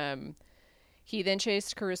 He then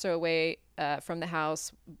chased Caruso away from the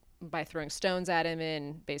house by throwing stones at him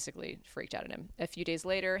and basically freaked out at him. A few days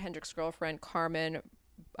later, Hendrix's girlfriend, Carmen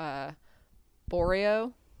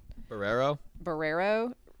Barrero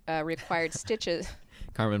required stitches.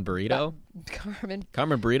 Carmen Burrito? Carmen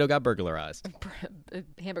Burrito got burglarized.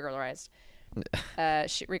 Hamburglarized.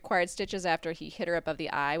 She required stitches after he hit her above the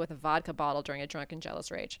eye with a vodka bottle during a drunken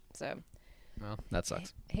jealous rage. So, well, that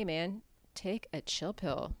sucks. Hey man, take a chill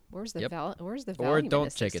pill. Where's the Where's the or value?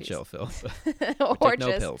 Don't take a chill pill. or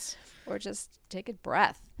no pills. Or just take a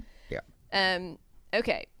breath. Yeah.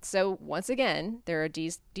 Okay. So once again, there are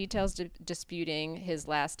details disputing his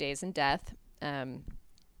last days and death.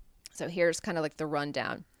 So here's kind of like the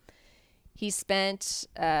rundown. He spent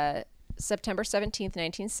September 17th,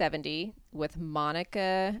 1970, with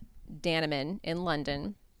Monica Danneman in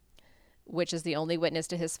London, which is the only witness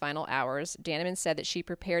to his final hours. Danneman said that she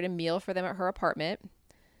prepared a meal for them at her apartment,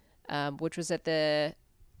 which was at the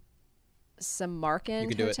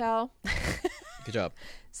Samarkand Hotel. Good job.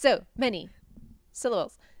 So many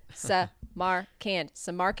syllables. Samarkand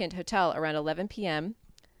Hotel around 11 p.m.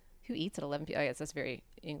 Who eats at 11 p.m.? I guess that's very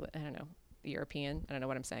English. I don't know. European. I don't know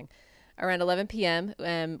what I'm saying. Around 11 p.m.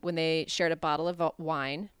 When they shared a bottle of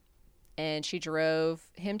wine, and she drove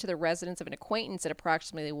him to the residence of an acquaintance at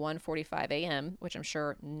approximately 1:45 a.m., which I'm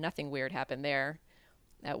sure nothing weird happened there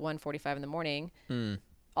at 1:45 in the morning.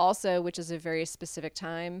 Also, which is a very specific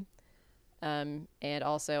time, and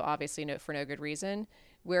also obviously for no good reason,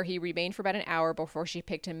 where he remained for about an hour before she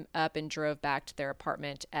picked him up and drove back to their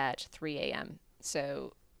apartment at 3 a.m.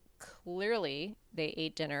 So clearly they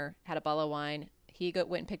ate dinner, had a bottle of wine. He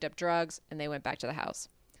went and picked up drugs, and they went back to the house.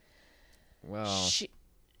 Well,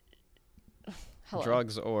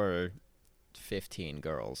 drugs or 15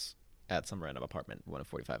 girls at some random apartment,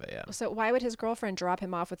 1:45 a.m. So why would his girlfriend drop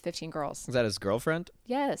him off with 15 girls? Is that his girlfriend?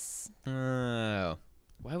 Yes. Oh.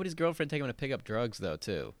 Why would his girlfriend take him to pick up drugs, though,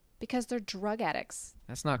 too? Because they're drug addicts.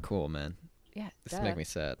 That's not cool, man. Yeah. This makes me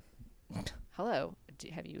sad. Hello.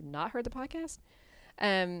 Have you not heard the podcast?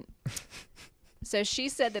 So she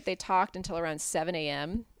said that they talked until around 7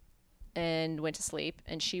 a.m. and went to sleep.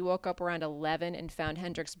 And she woke up around 11 and found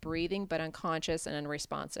Hendrix breathing but unconscious and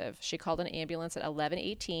unresponsive. She called an ambulance at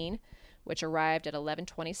 11:18, which arrived at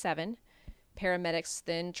 11:27. Paramedics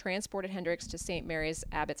then transported Hendrix to St. Mary's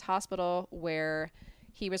Abbott's Hospital, where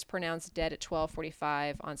he was pronounced dead at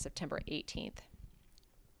 12:45 on September 18th.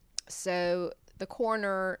 So the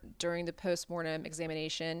coroner, during the postmortem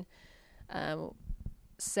examination,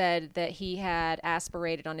 said that he had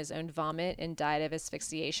aspirated on his own vomit and died of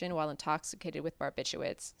asphyxiation while intoxicated with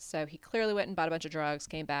barbiturates. So he clearly went and bought a bunch of drugs,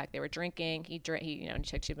 came back. They were drinking. He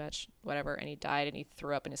took too much, whatever, and he died and he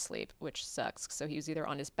threw up in his sleep, which sucks. So he was either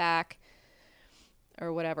on his back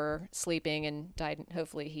or whatever, sleeping, and died.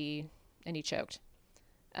 Hopefully he choked.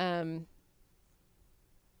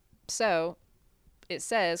 So it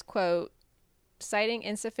says, quote, citing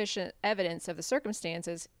insufficient evidence of the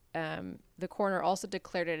circumstances, the coroner also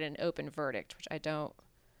declared it an open verdict, which I don't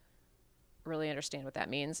really understand what that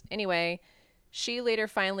means. Anyway, she later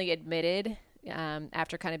finally admitted,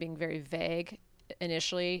 after kind of being very vague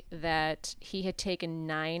initially, that he had taken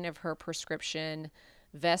 9 of her prescription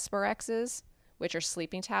Vesperexes, which are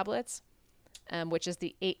sleeping tablets, which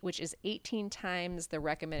is 18 times the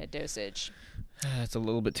recommended dosage. That's a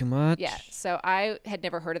little bit too much. Yeah. So I had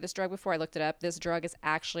never heard of this drug before. I looked it up. This drug is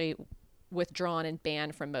actually withdrawn and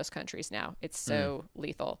banned from most countries now. It's so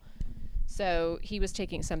lethal. So he was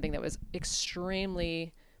taking something that was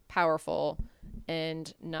extremely powerful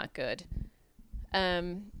and not good.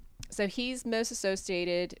 So he's most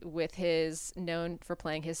associated with known for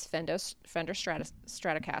playing his Fender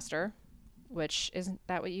Stratocaster, which isn't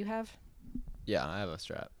that what you have? Yeah, I have a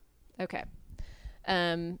Strat. Okay.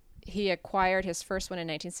 He acquired his first one in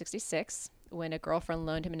 1966 when a girlfriend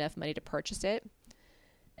loaned him enough money to purchase it.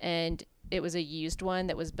 And it was a used one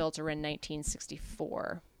that was built around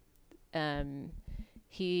 1964.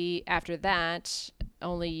 He, after that,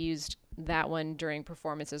 only used that one during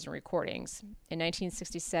performances and recordings. In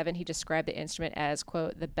 1967, he described the instrument as,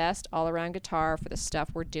 quote, the best all-around guitar for the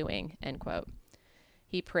stuff we're doing, end quote.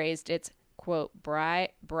 He praised its, quote,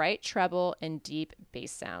 bright treble and deep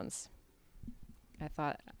bass sounds. I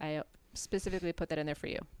thought I specifically put that in there for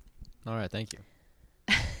you. All right, thank you.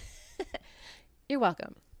 You're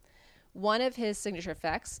welcome. One of his signature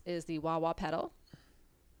effects is the wah-wah pedal,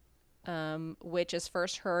 which is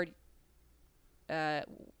first heard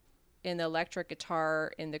in the electric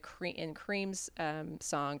guitar in Cream's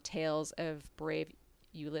song "Tales of Brave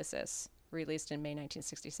Ulysses," released in May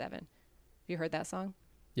 1967. Have you heard that song?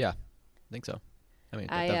 Yeah, I think so. I mean,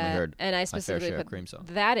 I definitely heard. And I specifically put Cream song.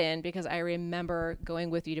 that in because I remember going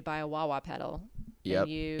with you to buy a wah-wah pedal. Yep,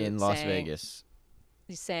 in Las Vegas.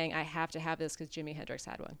 He's saying, I have to have this because Jimi Hendrix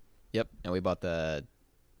had one. Yep, and we bought the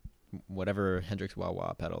whatever Hendrix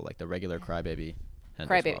wah-wah pedal, like the regular Crybaby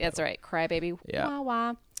Hendrix Crybaby, that's right. Crybaby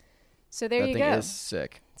wah-wah. So there you go. That thing is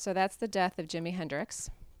sick. So that's the death of Jimi Hendrix.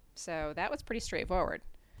 So that was pretty straightforward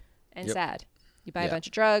and sad. You buy a bunch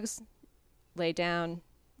of drugs, lay down,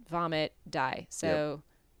 vomit, die. So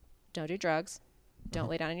don't do drugs. Don't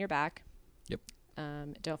lay down on your back. Yep.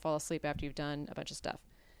 Don't fall asleep after you've done a bunch of stuff.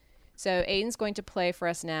 So Aiden's going to play for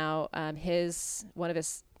us now one of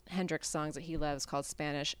his Hendrix songs that he loves called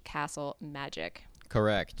Spanish Castle Magic.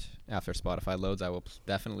 Correct. After Spotify loads, I will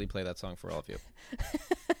definitely play that song for all of you.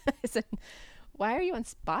 Why are you on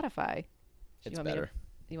Spotify? It's better.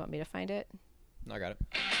 You want me to find it? No, I got it.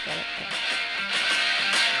 Got it? Okay.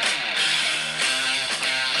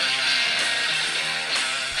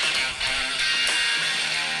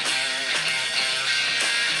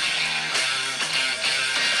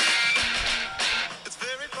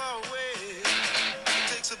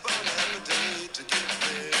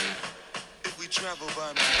 Travel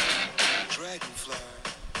by my dragonfly.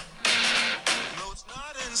 No, it's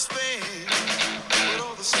not in Spain, but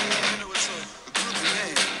all the same, you know it's a good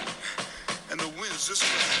name, and the wind's just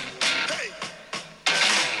right. Hey!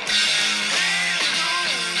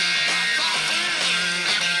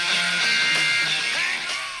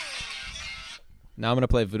 Now I'm going to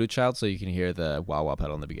play Voodoo Child so you can hear the wah-wah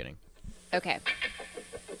pedal in the beginning. Okay.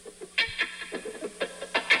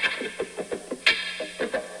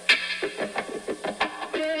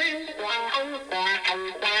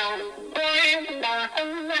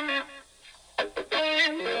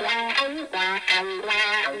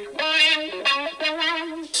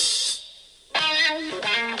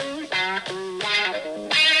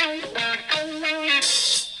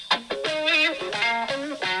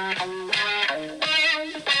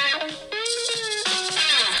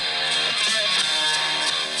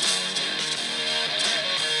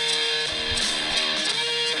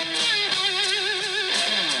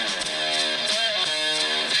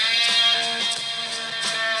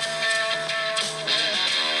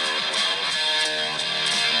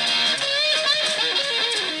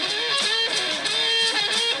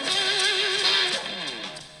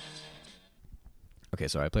 Okay,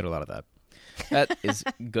 sorry, I played a lot of that. That is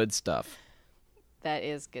good stuff. That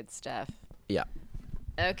is good stuff. Yeah.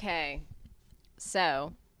 Okay.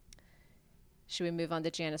 So, should we move on to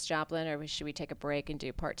Janis Joplin, or should we take a break and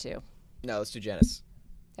do part 2? No, let's do Janis.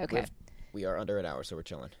 Okay. We are under an hour, so we're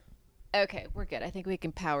chilling. Okay, we're good. I think we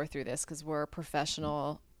can power through this because we're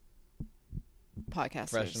professional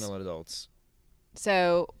podcasters. Professional adults.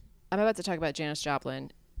 So I'm about to talk about Janis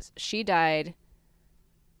Joplin. She died,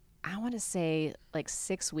 I want to say, like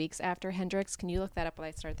 6 weeks after Hendrix. Can you look that up while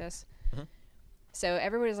I start this? Mm-hmm. So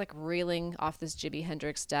everybody's like reeling off this Jimi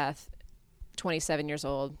Hendrix death, 27 years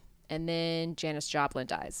old. And then Janis Joplin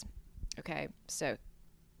dies. Okay, so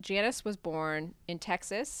Janis was born in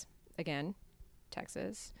Texas, again,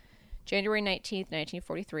 Texas, January 19th,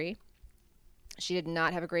 1943. She did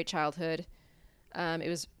not have a great childhood. It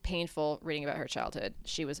was painful reading about her childhood.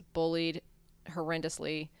 She was bullied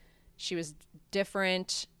horrendously. She was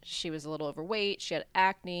different. She was a little overweight. She had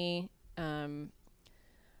acne.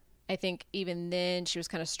 I think even then she was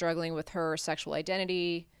kind of struggling with her sexual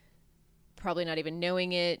identity, probably not even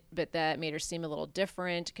knowing it, but that made her seem a little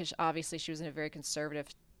different because obviously she was in a very conservative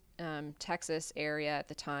Texas area at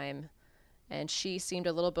the time. And she seemed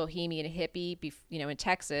a little bohemian hippie, in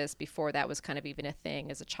Texas before that was kind of even a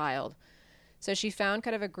thing as a child. So she found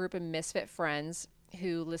kind of a group of misfit friends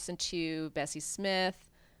who listened to Bessie Smith,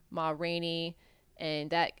 Ma Rainey,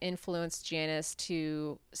 and that influenced Janis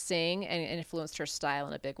to sing and influenced her style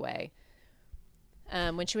in a big way.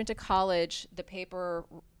 When she went to college, the paper,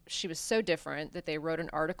 she was so different that they wrote an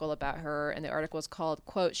article about her, and the article was called,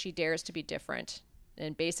 quote, "She Dares to Be Different."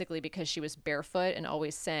 And basically because she was barefoot and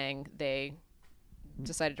always sang, they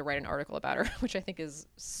decided to write an article about her, which I think is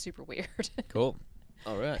super weird. Cool.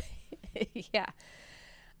 All right. Yeah.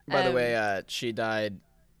 By the way, she died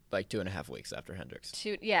like 2.5 weeks after Hendrix.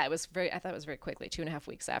 I thought it was very quickly, 2.5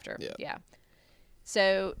 weeks after. Yeah.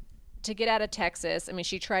 So to get out of Texas, I mean,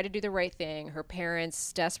 she tried to do the right thing. Her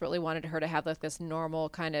parents desperately wanted her to have like this normal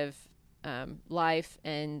kind of life,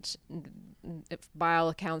 and by all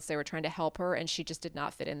accounts they were trying to help her, and she just did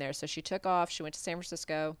not fit in there. So she took off. She went to San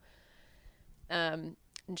Francisco, and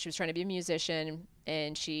she was trying to be a musician,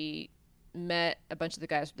 and she met a bunch of the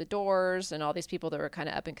guys with the Doors and all these people that were kind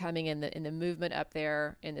of up and coming in the movement up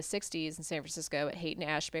there in the 60s in San Francisco at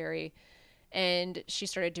Haight-Ashbury. And she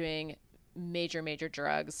started doing major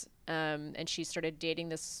drugs, and she started dating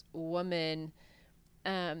this woman,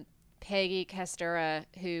 Peggy Castera,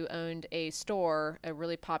 who owned a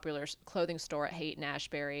really popular clothing store at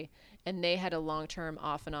Haight-Ashbury, and they had a long-term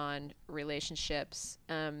off and on relationships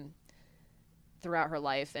throughout her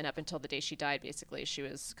life, and up until the day she died, basically, she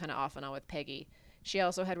was kind of off and on with Peggy. She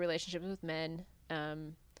also had relationships with men,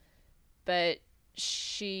 but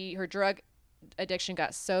her drug addiction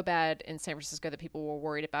got so bad in San Francisco that people were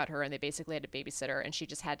worried about her, and they basically had to babysit her, and she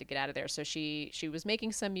just had to get out of there. So she was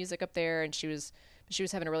making some music up there, and she was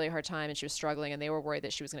having a really hard time, and she was struggling, and they were worried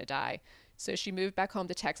that she was going to die. So she moved back home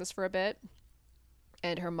to Texas for a bit,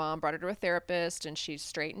 and her mom brought her to a therapist, and she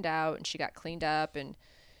straightened out, and she got cleaned up, and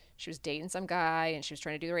she was dating some guy, and she was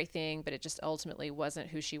trying to do the right thing, but it just ultimately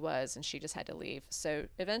wasn't who she was, and she just had to leave. So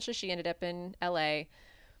eventually she ended up in LA,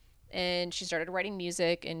 and she started writing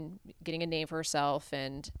music and getting a name for herself,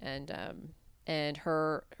 and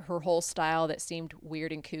her whole style that seemed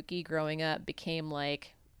weird and kooky growing up became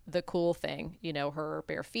like the cool thing. Her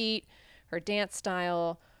bare feet, her dance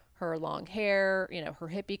style, her long hair, her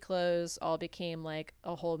hippie clothes all became like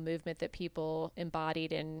a whole movement that people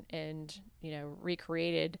embodied and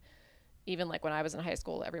recreated. Even like when I was in high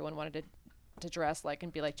school, everyone wanted to dress like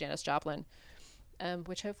and be like Janis Joplin,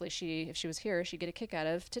 which hopefully if she was here, she'd get a kick out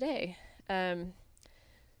of today.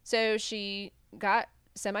 So she got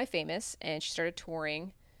semi-famous and she started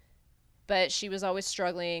touring, but she was always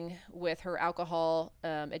struggling with her alcohol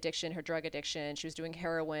addiction, her drug addiction. She was doing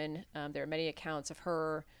heroin. There are many accounts of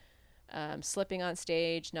her slipping on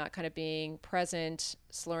stage, not kind of being present,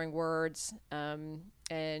 slurring words,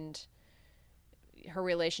 and her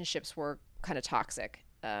relationships were kind of toxic.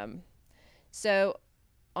 So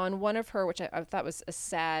on one of her, which I thought was a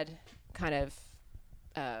sad kind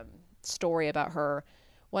of story about her,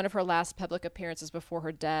 one of her last public appearances before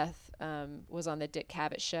her death was on the Dick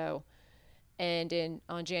Cavett Show. And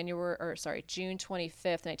on June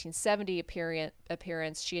 25th, 1970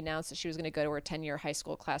 appearance, she announced that she was going to go to her 10-year high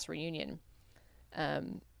school class reunion,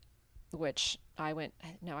 which I went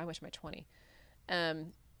to my 20.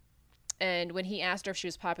 And when he asked her if she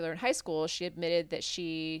was popular in high school, she admitted that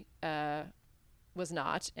she was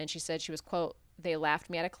not. And she said she was, quote, "They laughed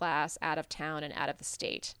me out of class, out of town, and out of the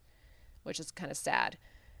state," which is kind of sad.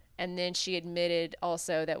 And then she admitted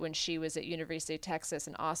also that when she was at University of Texas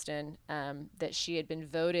in Austin, that she had been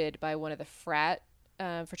voted by one of the frat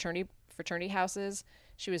fraternity houses.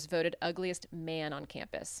 She was voted ugliest man on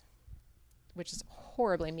campus, which is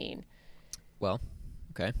horribly mean. Well,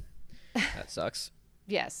 okay. That sucks.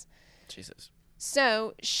 Yes. Jesus.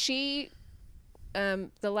 So she, the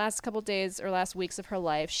last couple days or last weeks of her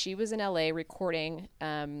life, she was in LA recording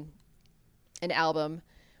an album,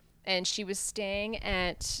 and she was staying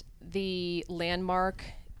at the Landmark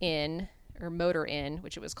Inn, or Motor Inn,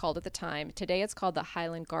 which it was called at the time. Today it's called the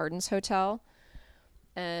Highland Gardens Hotel.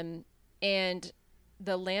 And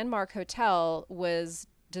the Landmark Hotel was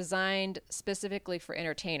designed specifically for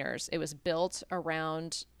entertainers. It was built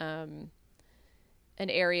around an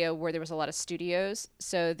area where there was a lot of studios.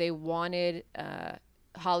 So they wanted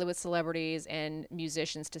Hollywood celebrities and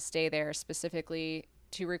musicians to stay there specifically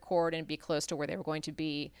to record and be close to where they were going to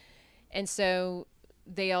be. And so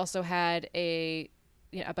they also had a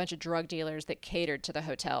bunch of drug dealers that catered to the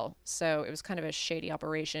hotel. So it was kind of a shady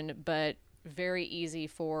operation, but very easy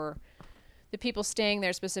for the people staying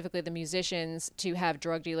there, specifically the musicians, to have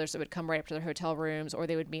drug dealers that would come right up to their hotel rooms, or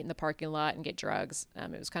they would meet in the parking lot and get drugs.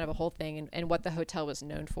 It was kind of a whole thing, and what the hotel was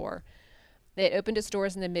known for. It opened its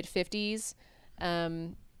doors in the mid-50s,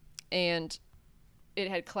 and it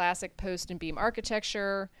had classic post and beam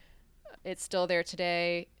architecture. It's still there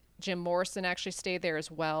today. Jim Morrison actually stayed there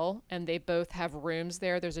as well, and they both have rooms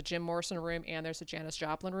there. There's a Jim Morrison room and there's a Janis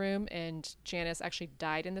Joplin room, and Janis actually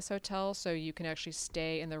died in this hotel, so you can actually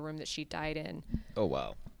stay in the room that she died in. Oh,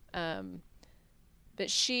 wow.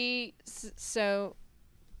 But so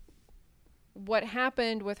what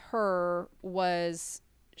happened with her was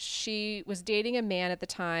she was dating a man at the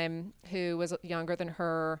time who was younger than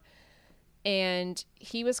her, and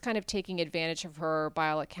he was kind of taking advantage of her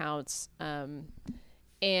by all accounts.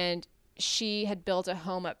 And she had built a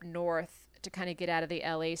home up north to kind of get out of the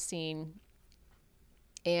LA scene.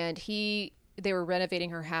 And they were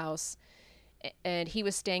renovating her house, and he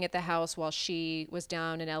was staying at the house while she was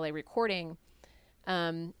down in LA recording.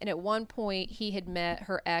 And at one point he had met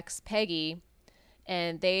her ex, Peggy,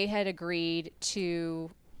 and they had agreed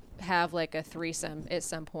to have like a threesome at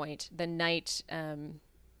some point. The night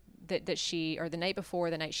the night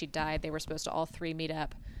before the night she died, they were supposed to all three meet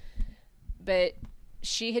up. But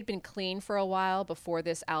she had been clean for a while before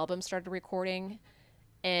this album started recording,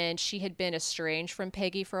 and she had been estranged from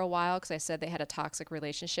Peggy for a while because I said they had a toxic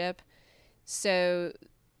relationship. So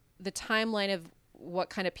the timeline of what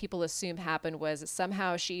kind of people assume happened was that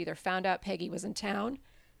somehow she either found out Peggy was in town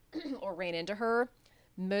or ran into her.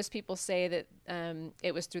 Most people say that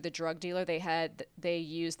it was through the drug dealer. They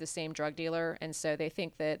used the same drug dealer, and so they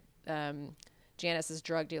think that Janis's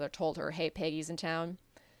drug dealer told her, "Hey, Peggy's in town."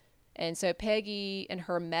 And so Peggy and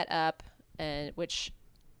her met up, which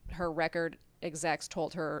her record execs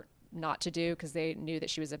told her not to do because they knew that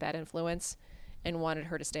she was a bad influence and wanted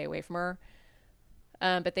her to stay away from her.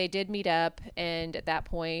 But they did meet up, and at that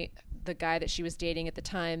point, the guy that she was dating at the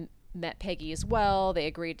time met Peggy as well. They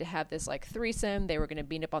agreed to have this like threesome. They were going to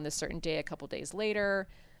meet up on this certain day a couple days later.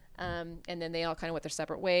 And then they all kind of went their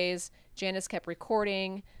separate ways. Janis kept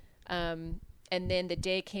recording. And then the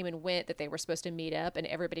day came and went that they were supposed to meet up, and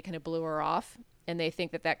everybody kind of blew her off. And they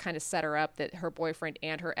think that kind of set her up, that her boyfriend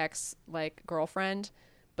and her ex girlfriend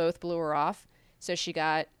both blew her off. So she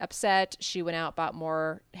got upset. She went out, bought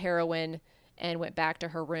more heroin, and went back to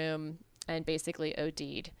her room and basically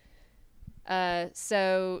OD'd.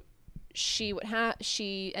 So she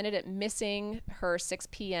ended up missing her 6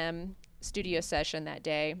 p.m. studio session that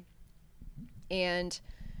day. And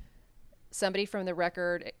somebody from the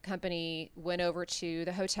record company went over to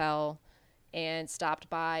the hotel and stopped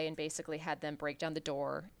by and basically had them break down the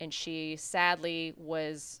door. And she sadly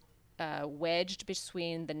was wedged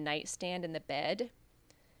between the nightstand and the bed.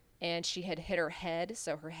 And she had hit her head,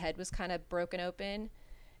 so her head was kind of broken open.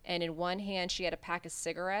 And in one hand, she had a pack of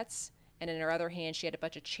cigarettes, and in her other hand, she had a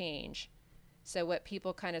bunch of change. So what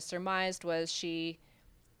people kind of surmised was she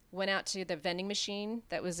went out to the vending machine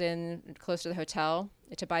that was close to the hotel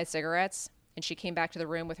to buy cigarettes, and she came back to the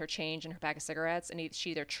room with her change and her pack of cigarettes, and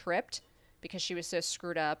she either tripped because she was so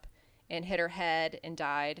screwed up and hit her head and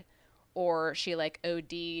died, or she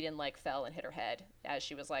OD'd and fell and hit her head as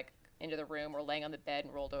she was into the room, or laying on the bed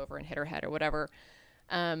and rolled over and hit her head or whatever.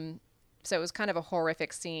 So it was kind of a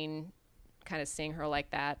horrific scene, kind of seeing her like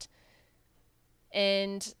that.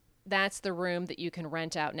 And that's the room that you can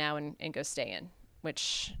rent out now and go stay in,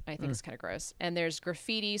 which I think is kind of gross. And there's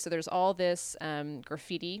graffiti. So there's all this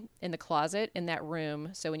graffiti in the closet in that room.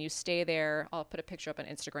 So when you stay there, I'll put a picture up on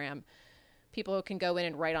Instagram. People can go in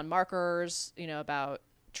and write on markers, about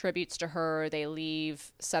tributes to her. They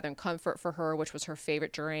leave Southern Comfort for her, which was her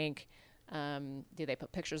favorite drink. They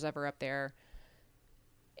put pictures of her up there.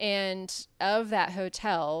 And of that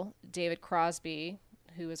hotel, David Crosby,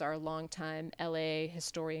 who is our longtime LA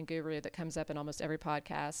historian guru that comes up in almost every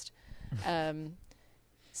podcast,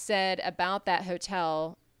 said about that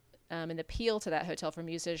hotel, and the appeal to that hotel for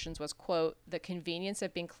musicians was, quote, the convenience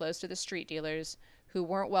of being close to the street dealers who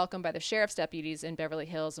weren't welcomed by the sheriff's deputies in Beverly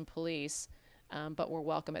Hills and police, but were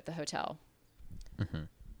welcome at the hotel. Mm-hmm.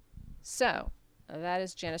 So that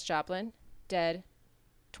is Janis Joplin, dead,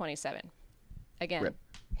 27. Again, Rip.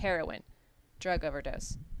 Heroin, drug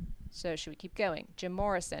overdose. So should we keep going? Jim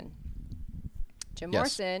Morrison. Jim Yes.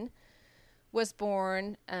 Morrison was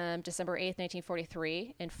born December 8th,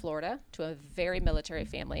 1943 in Florida to a very military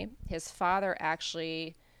family. His father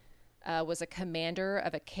actually was a commander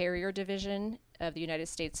of a carrier division of the United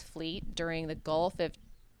States fleet during the Gulf of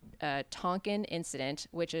Tonkin incident,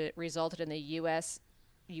 which resulted in the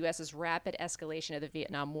U.S.'s rapid escalation of the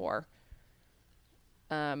Vietnam War,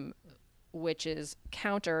 which is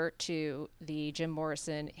counter to the Jim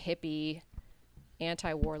Morrison hippie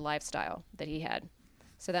anti-war lifestyle that he had.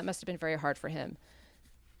 So that must have been very hard for him.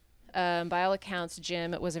 By all accounts,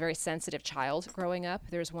 Jim was a very sensitive child growing up.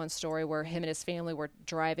 There's one story where him and his family were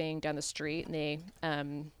driving down the street and they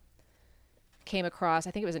came across,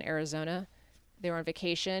 I think it was in Arizona, they were on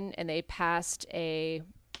vacation and they passed a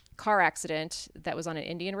car accident that was on an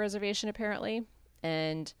Indian reservation apparently.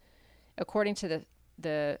 And according to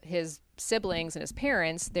his siblings and his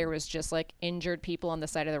parents, there was just like injured people on the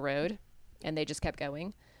side of the road and they just kept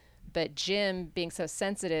going. But Jim, being so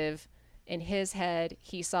sensitive, in his head,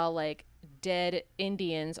 he saw like dead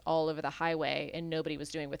Indians all over the highway and nobody was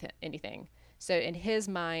doing with it anything. So in his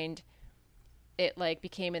mind, it like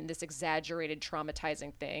became in this exaggerated,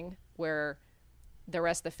 traumatizing thing where the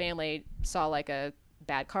rest of the family saw like a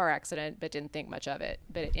bad car accident but didn't think much of it.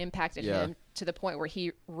 But it impacted him to the point where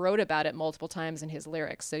he wrote about it multiple times in his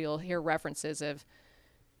lyrics. So you'll hear references of,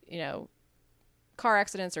 you know, car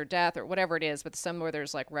accidents or death or whatever it is, but some where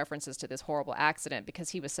there's like references to this horrible accident because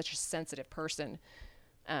he was such a sensitive person.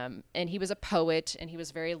 And he was a poet and he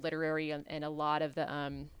was very literary, and a lot of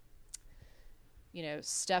the, you know,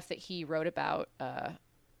 stuff that he wrote about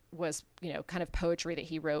was, you know, kind of poetry that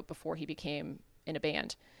he wrote before he became in a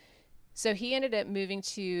band. So he ended up moving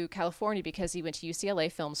to California because he went to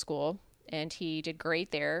UCLA Film School and he did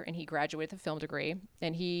great there and he graduated with a film degree.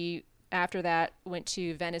 And he, after that, went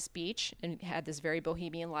to Venice Beach and had this very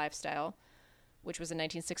bohemian lifestyle, which was in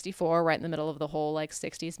 1964, right in the middle of the whole like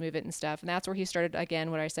 60s movement and stuff. And that's where he started,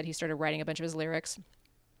 again, what I said, he started writing a bunch of his lyrics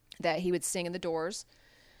that he would sing in the Doors.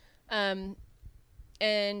 And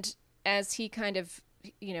as he kind of,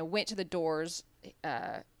 you know, went to the Doors,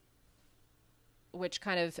 which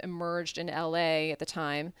kind of emerged in LA at the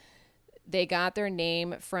time, they got their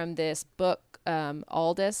name from this book,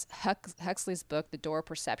 Aldous Huxley's book, The Door of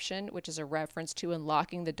Perception, which is a reference to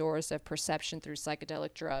unlocking the doors of perception through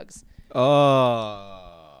psychedelic drugs.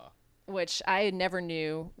 Oh. Which I never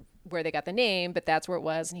knew where they got the name, but that's where it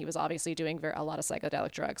was. And he was obviously doing a lot of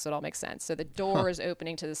psychedelic drugs, so it all makes sense. So the door is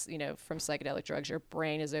opening to this, you know, from psychedelic drugs. Your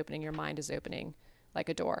brain is opening, your mind is opening like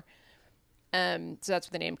a door. So that's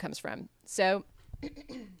where the name comes from. So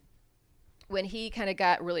when he kind of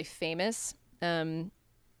got really famous,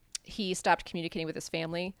 he stopped communicating with his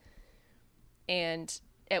family. And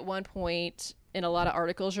at one point, in a lot of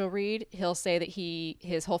articles you'll read, he'll say that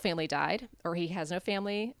his whole family died, or he has no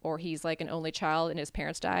family, or he's like an only child and his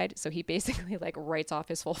parents died. So he basically like writes off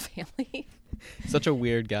his whole family. Such a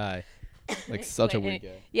weird guy. Like such a weird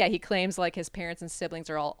guy. Yeah, he claims like his parents and siblings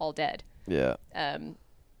are all dead. Yeah.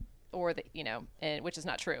 Or that, you know, and which is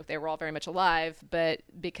not true. They were all very much alive, but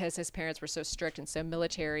because his parents were so strict and so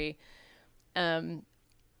military, and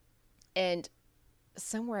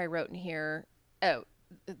somewhere I wrote in here,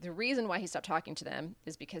 the reason why he stopped talking to them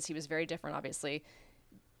is because he was very different, obviously.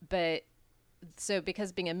 But so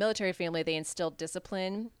because being a military family, they instilled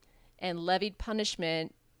discipline and levied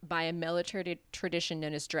punishment by a military tradition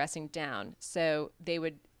known as dressing down. So they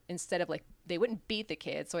would, instead of like, they wouldn't beat the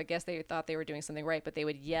kids. So I guess they thought they were doing something right, but they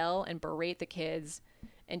would yell and berate the kids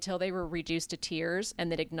until they were reduced to tears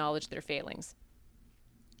and then acknowledge their failings.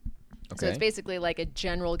 Okay. So it's basically like a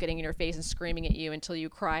general getting in your face and screaming at you until you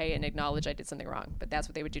cry and acknowledge I did something wrong. But that's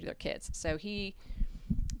what they would do to their kids. So he,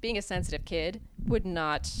 being a sensitive kid, would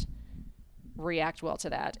not react well to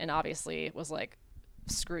that. And obviously was like,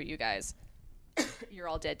 screw you guys. You're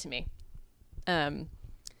all dead to me.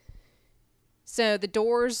 So the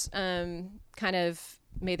Doors kind of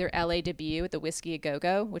made their LA debut at the Whiskey A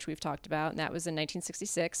Go-Go, which we've talked about. And that was in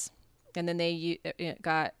 1966. And then they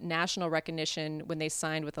got national recognition when they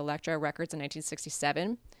signed with Elektra Records in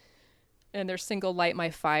 1967. And their single Light My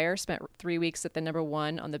Fire spent 3 weeks at the number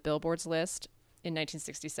 1 on the Billboard's list in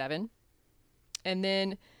 1967. And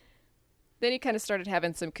then he kind of started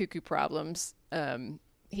having some cuckoo problems.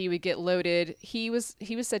 He would get loaded. He was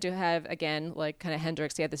said to have, again, like kind of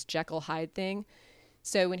Hendrix, he had this Jekyll Hyde thing.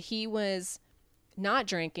 So when he was not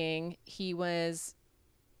drinking, he was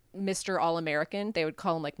Mr. All-American. They would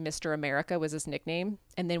call him like Mr. America was his nickname.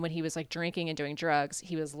 And then when he was like drinking and doing drugs,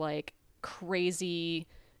 he was like crazy,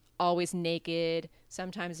 always naked,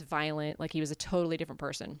 sometimes violent. Like he was a totally different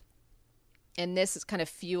person. And this has kind of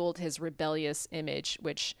fueled his rebellious image,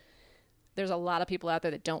 which there's a lot of people out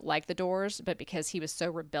there that don't like the Doors, but because he was so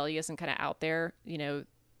rebellious and kind of out there, you know,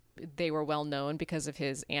 they were well known because of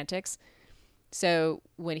his antics. So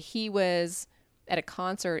when he was at a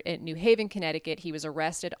concert in New Haven, Connecticut, he was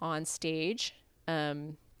arrested on stage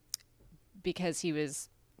because he was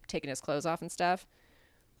taking his clothes off and stuff.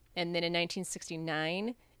 And then in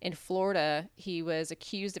 1969, in Florida, he was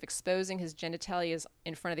accused of exposing his genitalia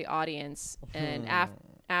in front of the audience. And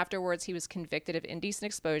afterwards, he was convicted of indecent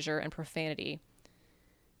exposure and profanity.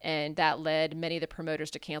 And that led many of the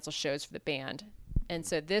promoters to cancel shows for the band. And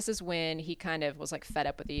so this is when he kind of was like fed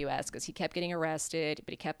up with the U.S. because he kept getting arrested,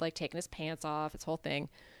 but he kept like taking his pants off, his whole thing.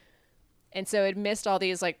 And so amidst all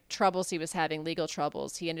these like troubles he was having, legal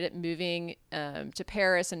troubles, he ended up moving to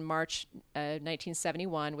Paris in March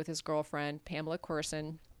 1971 with his girlfriend, Pamela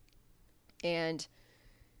Courson. And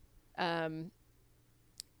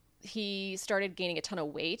he started gaining a ton of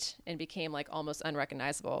weight and became like almost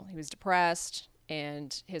unrecognizable. He was depressed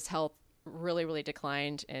and his health really, really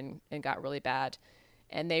declined and got really bad.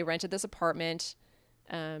 And they rented this apartment.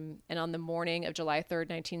 And on the morning of July 3rd,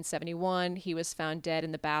 1971, he was found dead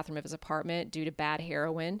in the bathroom of his apartment due to bad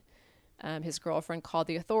heroin. His girlfriend called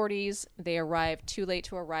the authorities. They arrived too late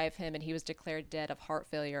to arrive him, and he was declared dead of heart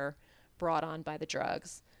failure brought on by the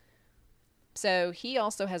drugs. So he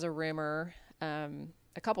also has a rumor,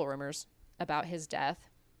 a couple rumors about his death.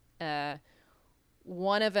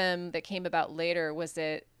 One of them that came about later was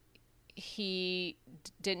that he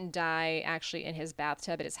didn't die actually in his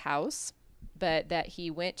bathtub at his house, but that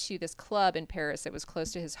he went to this club in Paris that was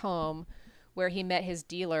close to his home where he met his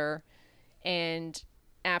dealer. And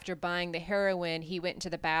after buying the heroin, he went into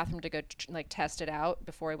the bathroom to go test it out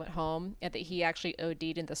before he went home, and that he actually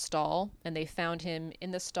OD'd in the stall. And they found him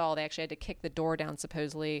in the stall. They actually had to kick the door down,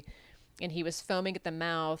 supposedly. And he was foaming at the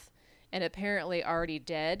mouth and apparently already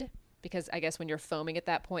dead, because I guess when you're foaming at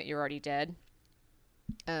that point, you're already dead.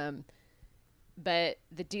 But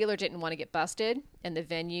the dealer didn't want to get busted, and the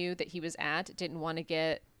venue that he was at didn't want to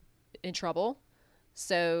get in trouble.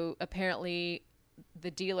 So apparently the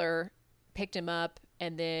dealer picked him up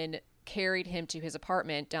and then carried him to his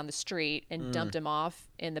apartment down the street and dumped him off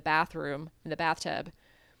in the bathroom, in the bathtub.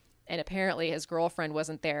 And apparently his girlfriend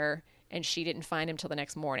wasn't there, and she didn't find him till the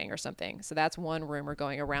next morning or something. So that's one rumor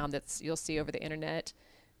going around you'll see over the internet.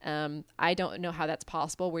 I don't know how that's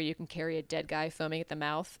possible, where you can carry a dead guy foaming at the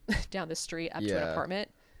mouth down the street up to an apartment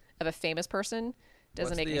of a famous person.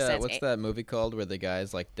 Doesn't make any sense. What's that movie called where the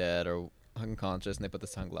guy's like dead or unconscious and they put the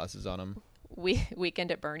sunglasses on him?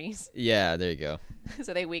 Weekend at Bernie's. Yeah, there you go.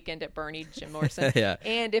 So they Weekend at Bernie, Jim Morrison. Yeah.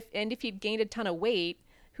 And if he'd gained a ton of weight,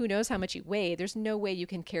 who knows how much he weighed? There's no way you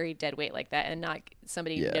can carry dead weight like that and not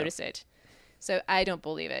somebody notice it. So I don't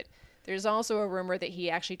believe it. There's also a rumor that he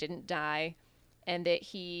actually didn't die, and that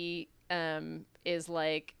he is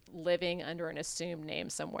like living under an assumed name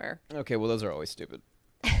somewhere. Okay, well, those are always stupid.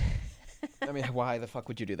 I mean, why the fuck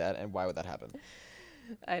would you do that, and why would that happen?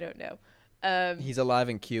 I don't know. He's alive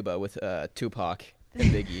in Cuba with Tupac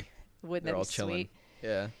and Biggie. Wouldn't They're that all be chilling. sweet?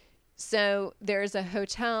 Yeah. So there's a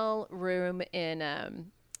hotel room in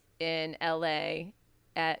L.A.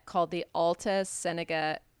 called the Alta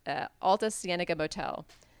Cienega Motel.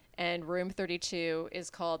 And room 32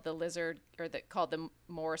 is called the Lizard, or called the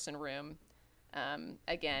Morrison Room,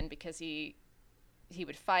 again, because he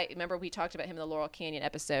would fight. Remember, we talked about him in the Laurel Canyon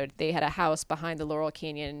episode. They had a house behind the Laurel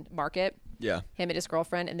Canyon market. Yeah. Him and his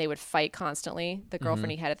girlfriend, and they would fight constantly. The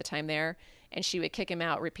girlfriend he had at the time there, and she would kick him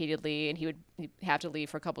out repeatedly, and he'd have to leave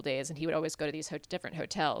for a couple days, and he would always go to these different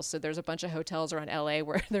hotels. So there's a bunch of hotels around LA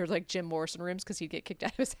where there's like Jim Morrison rooms because he'd get kicked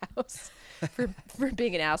out of his house for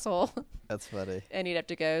being an asshole. That's funny. And he'd have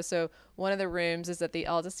to go. So one of the rooms is at the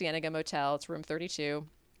Alta Cienega Motel. It's room 32.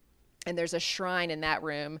 And there's a shrine in that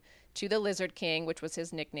room to the Lizard King, which was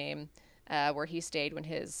his nickname, where he stayed when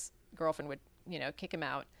his girlfriend would, kick him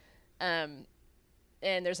out. And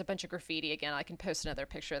there's a bunch of graffiti. Again, I can post another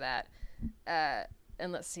picture of that.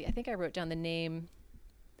 And let's see, I think I wrote down the name.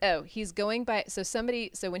 Oh, he's going by, so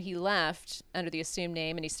when he left under the assumed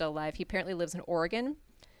name and he's still alive, he apparently lives in Oregon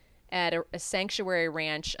at a sanctuary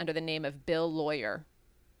ranch under the name of Bill Lawyer.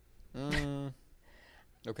 Okay.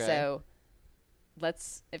 So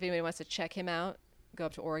if anybody wants to check him out, go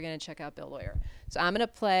up to Oregon and check out Bill Lawyer. So I'm going to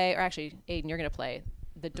play, or actually, Aiden, you're going to play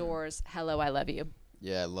The Doors' Hello, I Love You.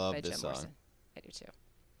 Yeah, I love by this Jim song. Morrison. I do too.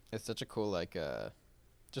 It's such a cool,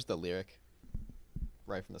 Just the lyric,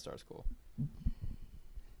 right from the start, is cool.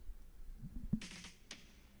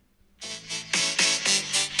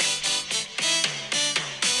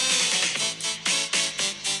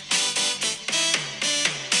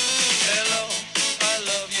 Hello, I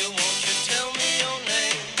love you, won't you tell me your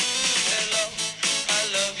name? Hello, I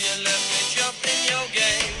love you, let me jump in your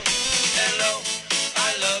game. Hello,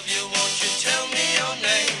 I love you, won't you tell me your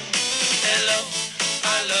name? Hello,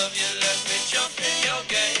 I love you, let me jump in your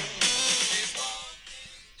game.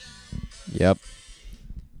 Yep.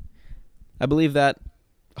 I believe that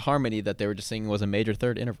harmony that they were just singing was a major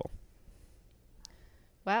third interval.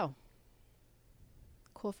 Wow.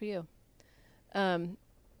 Cool for you.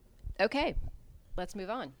 Okay, let's move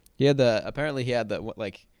on. Apparently he had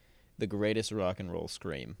the greatest rock and roll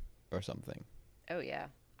scream or something. Oh yeah,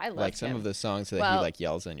 I loved Like some him. of the songs that Well, he like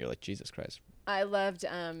yells in, you're like, Jesus Christ. I loved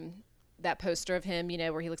that poster of him,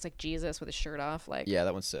 where he looks like Jesus with his shirt off. Like, Yeah,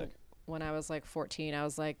 that one's sick. when I was like 14, I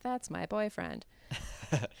was like, that's my boyfriend.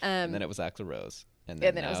 And then it was Axl Rose. And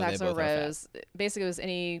then it was now they Axl both are fat. Rose. Basically, it was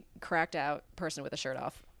any cracked out person with a shirt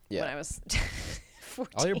off. Yeah. When I was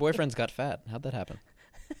 14. All your boyfriends got fat. How'd that happen?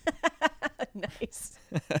 Nice.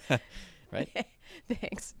 Right?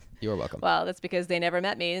 Thanks. You're welcome. Well, that's because they never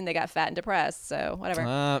met me and they got fat and depressed. So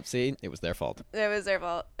whatever. See, it was their fault. It was their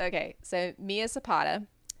fault. Okay, so Mia Zapata,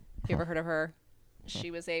 if you ever heard of her,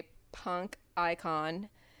 she was a punk icon.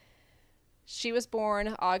 She was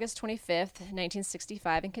born August 25th,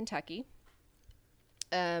 1965 in Kentucky.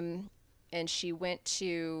 And she went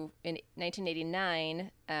to, in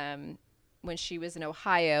 1989, when she was in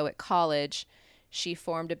Ohio at college, she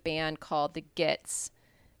formed a band called the Gits.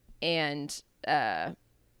 And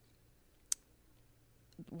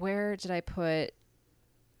where did I put...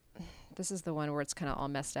 This is the one where it's kind of all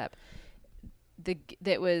messed up.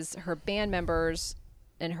 That was her band members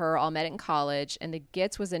and her all met in college, and the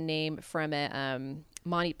Gits was a name from a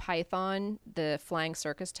Monty Python, the Flying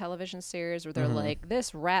Circus television series, where they're like,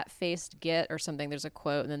 this rat-faced git or something. There's a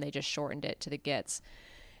quote, and then they just shortened it to the Gits.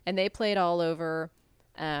 And they played all over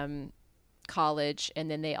college,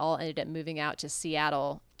 and then they all ended up moving out to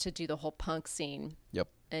Seattle to do the whole punk scene. Yep.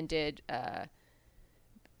 And did...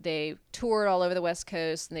 They toured all over the West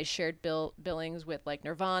Coast, and they shared billings with like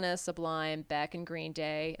Nirvana, Sublime, Beck, and Green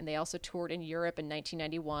Day. And they also toured in Europe in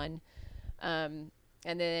 1991. And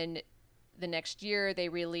then the next year, they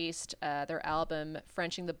released their album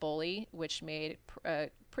Frenching the Bully, which made a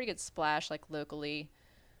pretty good splash like locally.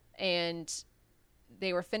 And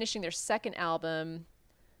they were finishing their second album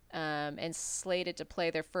and slated to play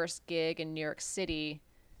their first gig in New York City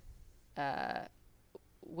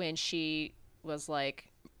when she was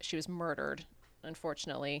murdered,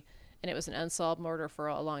 unfortunately, and it was an unsolved murder for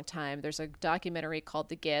a long time. There's a documentary called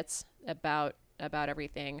The Gits about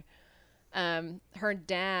everything. Her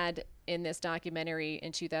dad in this documentary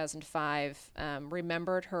in 2005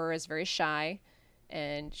 remembered her as very shy,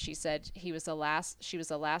 and she said she was the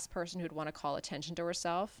last person who'd want to call attention to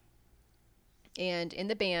herself. And in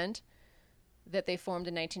the band that they formed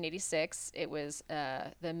in 1986, it was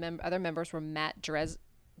other members were Matt Dresner,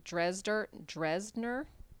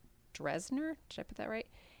 did I put that right?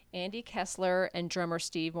 Andy Kessler and drummer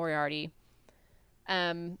Steve Moriarty.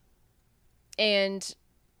 And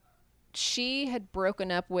she had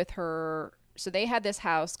broken up with her. So they had this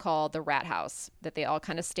house called the Rat House that they all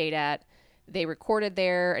kind of stayed at. They recorded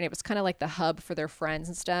there, and it was kind of like the hub for their friends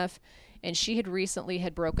and stuff. And she had recently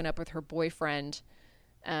broken up with her boyfriend,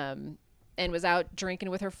 and was out drinking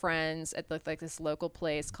with her friends at like this local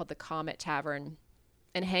place called the Comet Tavern,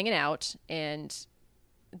 and hanging out. And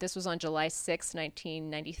this was on July 6,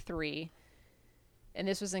 1993. And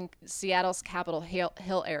this was in Seattle's Capitol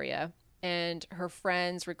Hill area. And her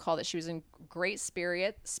friends recall that she was in great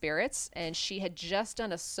spirits, and she had just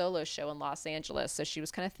done a solo show in Los Angeles. So she was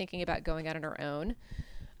kind of thinking about going out on her own.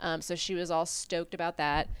 So she was all stoked about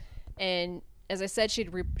that. And as I said,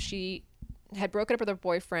 she had broken up with her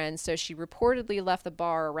boyfriend, so she reportedly left the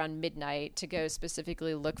bar around midnight to go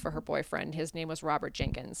specifically look for her boyfriend. His name was Robert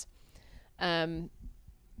Jenkins.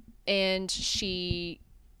 And she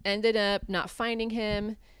ended up not finding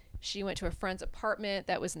him. She went to a friend's apartment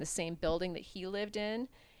that was in the same building that he lived in,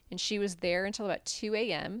 and she was there until about 2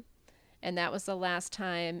 a.m., and that was the last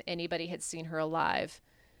time anybody had seen her alive.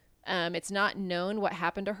 It's not known what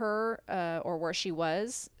happened to her or where she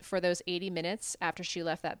was for those 80 minutes after she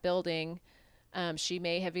left that building. She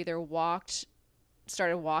may have either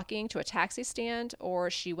started walking to a taxi stand,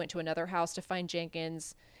 or she went to another house to find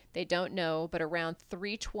Jenkins. They don't know, but around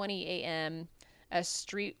 3:20 a.m., a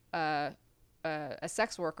sex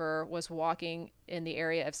worker was walking in the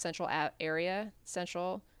area of Central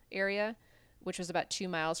area, which was about 2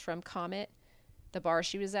 miles from Comet, the bar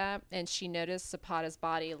she was at, and she noticed Zapata's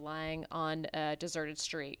body lying on a deserted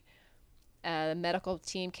street. The medical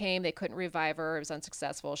team came. They couldn't revive her. It was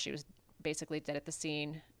unsuccessful. She was basically dead at the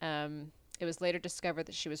scene. It was later discovered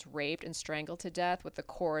that she was raped and strangled to death with the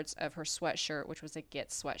cords of her sweatshirt, which was a Git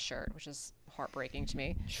sweatshirt, which is heartbreaking to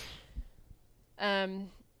me.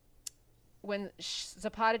 When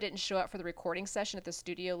Zapata didn't show up for the recording session at the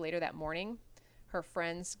studio later that morning, her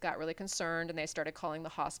friends got really concerned, and they started calling the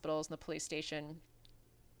hospitals and the police station.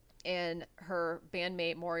 And her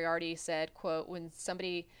bandmate Moriarty said, quote, when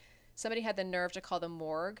somebody had the nerve to call the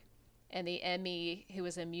morgue, and the ME, who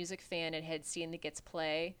was a music fan and had seen the Gits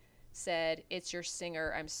play, said, "It's your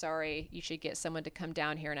singer. I'm sorry. You should get someone to come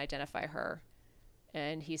down here and identify her."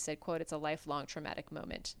 And he said, quote, "It's a lifelong traumatic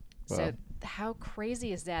moment." Wow. So how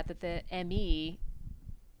crazy is that the ME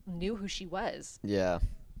knew who she was? Yeah.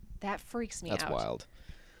 That freaks me out. That's wild.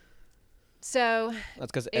 So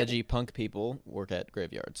that's because edgy punk people work at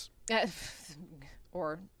graveyards.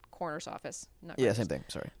 Or coroner's office. Not yeah, same thing.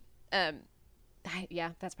 Sorry.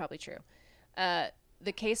 Yeah, that's probably true.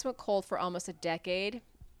 The case went cold for almost a decade,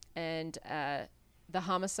 and the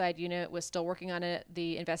homicide unit was still working on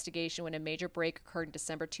the investigation when a major break occurred in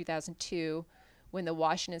December 2002 when the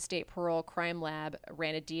Washington State Parole Crime Lab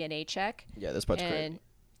ran a DNA check. Yeah, this part's crazy.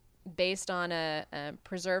 Based on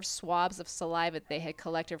preserved swabs of saliva that they had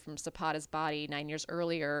collected from Zapata's body 9 years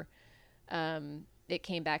earlier, it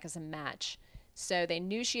came back as a match. So they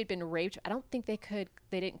knew she had been raped. I don't think they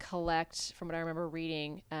didn't collect, from what I remember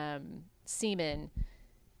reading, semen,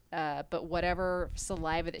 but whatever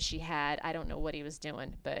saliva that she had, I don't know what he was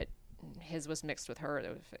doing, but his was mixed with her,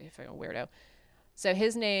 if I'm a weirdo. So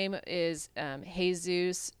his name is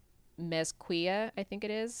Jesus Mezquia, I think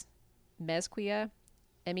it is. Mezquia.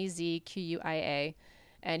 Mezquia,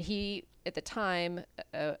 and he, at the time,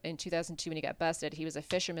 in 2002 when he got busted, he was a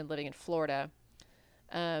fisherman living in Florida.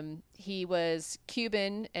 He was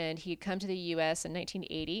Cuban, and he had come to the U.S. in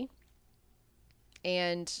 1980,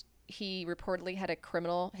 and he reportedly had a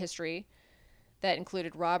criminal history that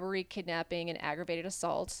included robbery, kidnapping, and aggravated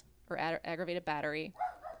assault, or aggravated battery.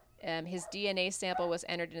 His DNA sample was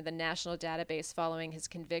entered into the national database following his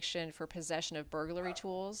conviction for possession of burglary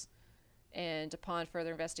tools. And upon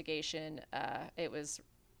further investigation, it was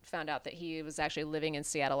found out that he was actually living in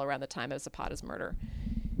Seattle around the time of Zapata's murder.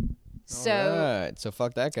 So, all right. So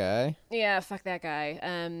fuck that guy. Yeah, fuck that guy.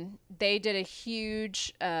 They did a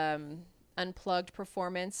huge unplugged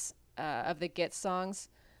performance of the Git songs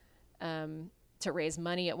to raise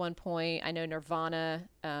money at one point. I know Nirvana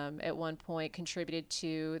at one point contributed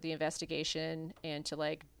to the investigation and to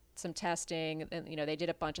like some testing. And, they did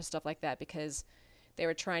a bunch of stuff like that because they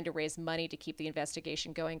were trying to raise money to keep the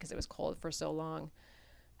investigation going because it was cold for so long.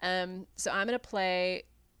 So I'm going to play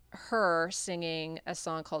her singing a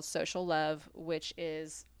song called Social Love, which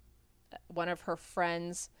is one of her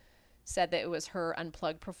friends said that it was her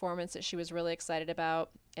unplugged performance that she was really excited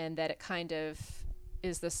about, and that it kind of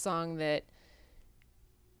is the song that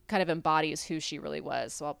kind of embodies who she really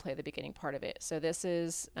was. So I'll play the beginning part of it. So this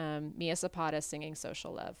is Mia Zapata singing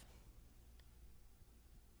Social Love.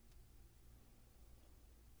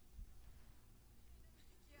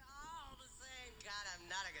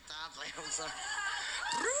 I'm sorry.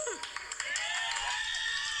 All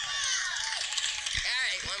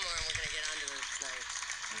right, one more and we're going to get on to it tonight.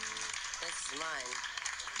 This is mine.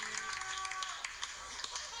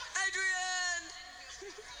 Adrian!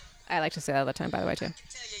 I like to say that all the time, by the way, too. Tell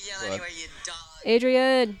you yell anywhere, you dog.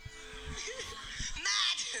 Adrian!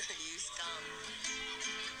 Matt! You scum.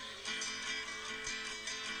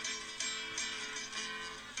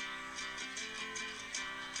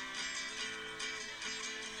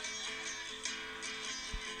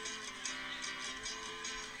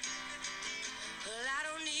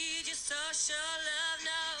 Social love,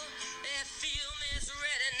 no, that feel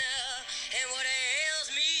misread enough. And what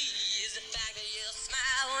ails me is the fact that you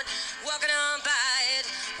smile when walking on by it,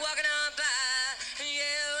 walking on by. And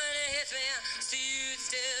yeah, when it hits me, see, it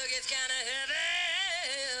still gets kind of heavy.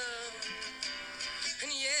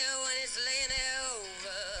 And yeah, when it's laying there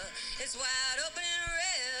over, it's wide open and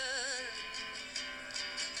red.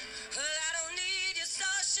 Well, I don't need your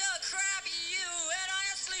social crap, you wet on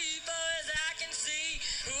your sleeve, as I can see.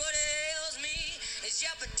 What it's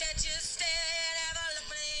your pretentious stare and have a look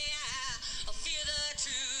me in the eye. I'll feel the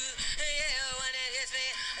truth. Yeah, when it hits me,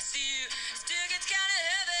 I see you still gets kind of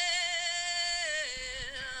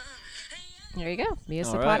heavy. There you go. Mia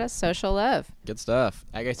Zapata, right. Social Love. Good stuff.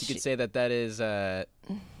 I guess you could say that is that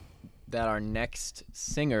our next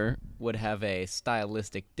singer would have a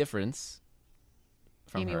stylistic difference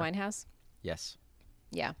from Amy her. Winehouse? Yes.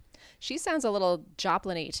 Yeah. She sounds a little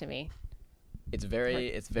Joplin-y to me. It's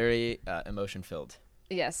very emotion filled.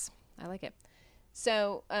 Yes, I like it.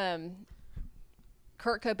 So,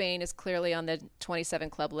 Kurt Cobain is clearly on the 27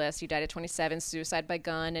 Club list. He died at 27, suicide by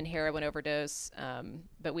gun and heroin overdose.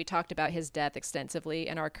 But we talked about his death extensively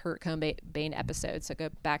in our Kurt Cobain episode, so go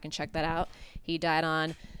back and check that out. He died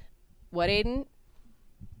on what, Aiden?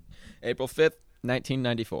 April 5th,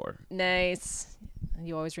 1994. Nice.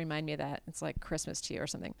 You always remind me of that. It's like Christmas to you or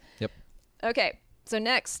something. Yep. Okay, so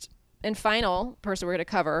next and final person we're going to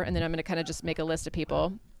cover, and then I'm going to kind of just make a list of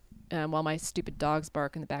people while my stupid dogs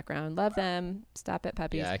bark in the background. Love them. Stop it,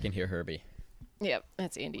 puppies. Yeah, I can hear Herbie. Yep,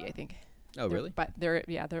 that's Andy, I think. Oh, really? But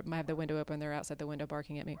I have the window open. They're outside the window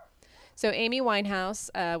barking at me. So Amy Winehouse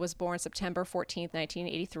was born September 14th,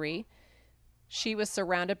 1983. She was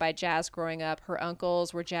surrounded by jazz growing up. Her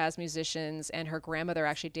uncles were jazz musicians, and her grandmother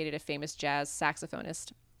actually dated a famous jazz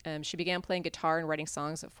saxophonist. She began playing guitar and writing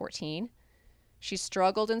songs at 14. She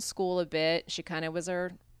struggled in school a bit. She kind of was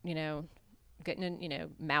getting in,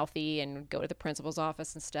 mouthy and go to the principal's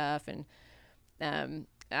office and stuff. And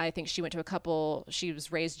I think she went to she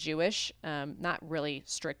was raised Jewish, not really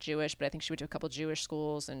strict Jewish, but I think she went to a couple Jewish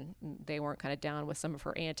schools, and they weren't kind of down with some of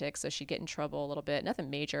her antics, so she'd get in trouble a little bit. Nothing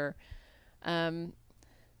major.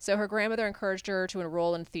 So her grandmother encouraged her to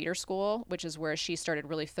enroll in theater school, which is where she started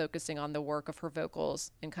really focusing on the work of her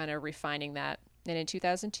vocals and kind of refining that. And in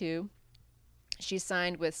 2002, she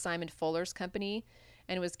signed with Simon Fuller's company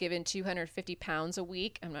and was given £250 a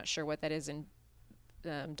week. I'm not sure what that is in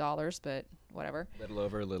dollars, but whatever. A little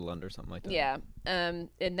over, a little under, something like that. Yeah. And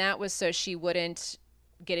that was so she wouldn't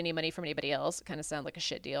get any money from anybody else. It kind of sounded like a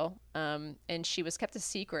shit deal. And she was kept a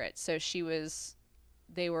secret. So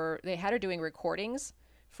they had her doing recordings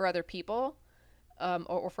for other people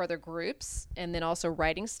or for other groups, and then also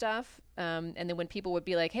writing stuff. And then when people would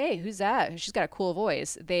be like, hey, who's that? She's got a cool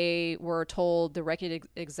voice. They were told, the record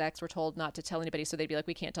execs were told not to tell anybody. So they'd be like,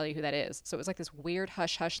 we can't tell you who that is. So it was like this weird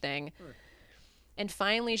hush-hush thing. Sure. And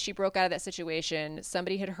finally she broke out of that situation.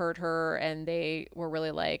 Somebody had heard her, and they were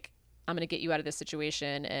really like, I'm going to get you out of this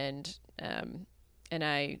situation. And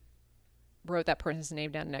I wrote that person's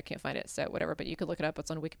name down and I can't find it. So whatever, but you could look it up.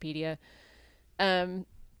 It's on Wikipedia.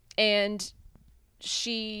 And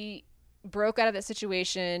she broke out of that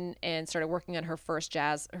situation and started working on her first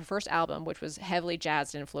album, which was heavily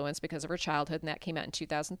jazz influenced because of her childhood. And that came out in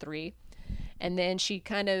 2003. And then she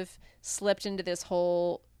kind of slipped into this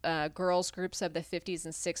whole girls groups of the 50s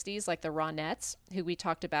and 60s, like the Ronettes, who we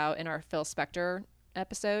talked about in our Phil Spector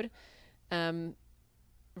episode.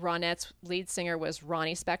 Ronette's lead singer was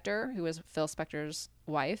Ronnie Spector, who was Phil Spector's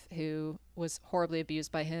wife, who was horribly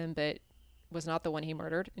abused by him, but was not the one he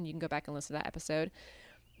murdered. And you can go back and listen to that episode.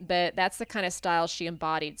 But that's the kind of style she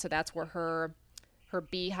embodied. So that's where her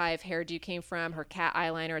beehive hairdo came from, her cat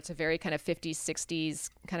eyeliner. It's a very kind of 50s, 60s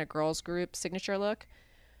kind of girls group signature look.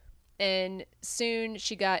 And soon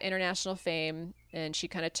she got international fame, and she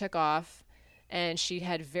kind of took off. And she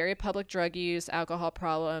had very public drug use, alcohol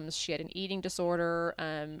problems. She had an eating disorder.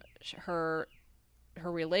 Her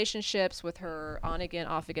relationships with her on-again,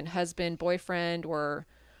 off-again husband, boyfriend were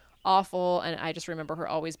awful. And I just remember her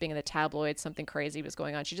always being in the tabloids. Something crazy was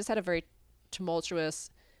going on. She just had a very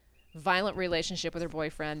tumultuous, violent relationship with her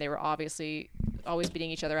boyfriend. They were obviously always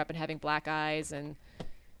beating each other up and having black eyes. And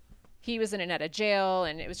he was in and out of jail.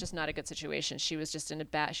 And it was just not a good situation. She was just a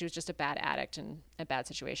bad addict and a bad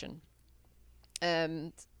situation.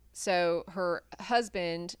 So her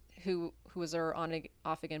husband, who was her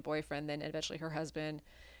off-again boyfriend, then eventually her husband,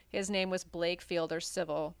 his name was Blake Fielder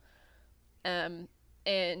Civil.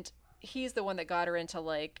 And he's the one that got her into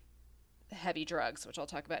like heavy drugs, which I'll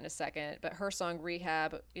talk about in a second. But her song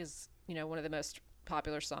Rehab is, one of the most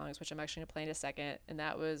popular songs, which I'm actually going to play in a second. And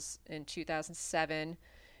that was in 2007.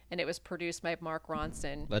 And it was produced by Mark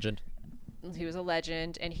Ronson. Legend. He was a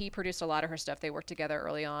legend, and he produced a lot of her stuff. They worked together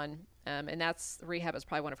early on. And Rehab is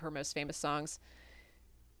probably one of her most famous songs.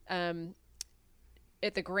 At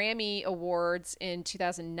the Grammy Awards in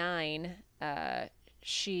 2009,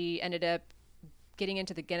 she ended up getting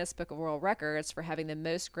into the Guinness Book of World Records for having the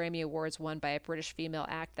most Grammy Awards won by a British female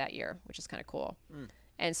act that year, which is kind of cool.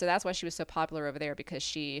 And so that's why she was so popular over there, because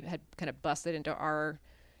she had kind of busted into our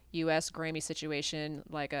U.S. Grammy situation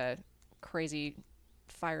like a crazy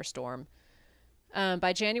firestorm.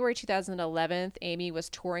 By January 2011, Amy was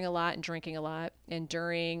touring a lot and drinking a lot. And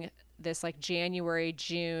during this like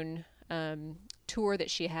January-June tour that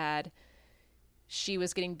she had, she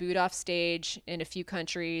was getting booed off stage in a few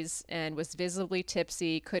countries and was visibly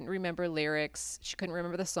tipsy, couldn't remember lyrics. She couldn't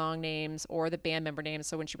remember the song names or the band member names.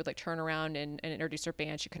 So when she would like turn around and introduce her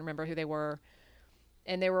band, she couldn't remember who they were.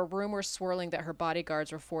 And there were rumors swirling that her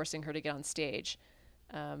bodyguards were forcing her to get on stage.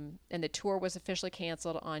 And the tour was officially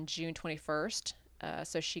canceled on June 21st,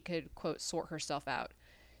 so she could, quote, sort herself out.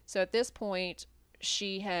 So at this point,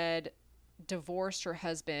 she had divorced her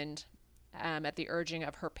husband at the urging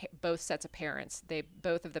of her both sets of parents.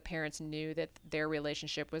 Both of the parents knew that their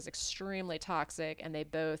relationship was extremely toxic, and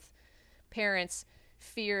parents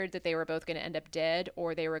feared that they were both going to end up dead,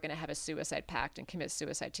 or they were going to have a suicide pact and commit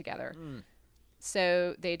suicide together.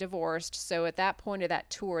 So they divorced. So at that point of that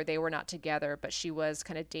tour, they were not together, but she was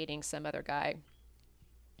kind of dating some other guy.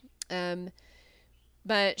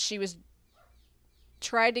 But she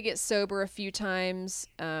tried to get sober a few times,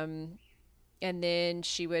 and then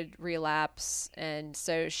she would relapse. And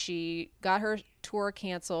so she got her tour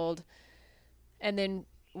canceled. And then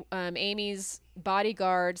Amy's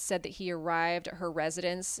bodyguard said that he arrived at her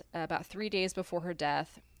residence about 3 days before her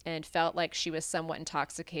death and felt like she was somewhat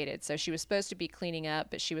intoxicated. So she was supposed to be cleaning up,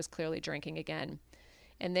 but she was clearly drinking again.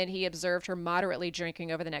 And then he observed her moderately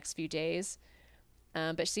drinking over the next few days.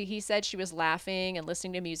 But he said she was laughing and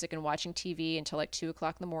listening to music and watching TV until like 2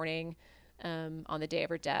 o'clock in the morning on the day of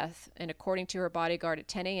her death. And according to her bodyguard, at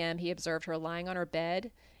 10 a.m., he observed her lying on her bed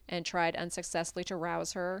and tried unsuccessfully to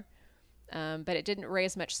rouse her. But it didn't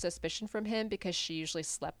raise much suspicion from him because she usually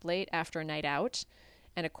slept late after a night out.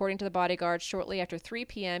 And according to the bodyguard, shortly after 3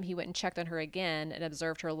 p.m., he went and checked on her again and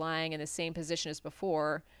observed her lying in the same position as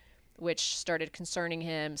before, which started concerning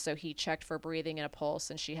him. So he checked for breathing and a pulse,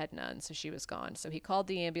 and she had none, so she was gone. So he called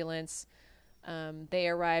the ambulance. They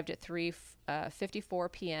arrived at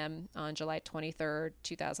 3:54 p.m. on July 23rd,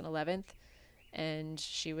 2011, and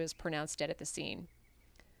she was pronounced dead at the scene.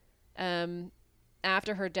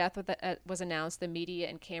 After her death was announced, the media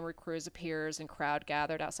and camera crews appears and crowd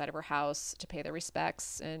gathered outside of her house to pay their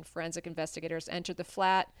respects, and forensic investigators entered the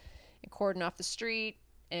flat and cordoned off the street,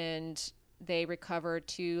 and they recovered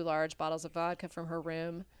 2 large bottles of vodka from her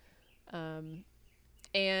room.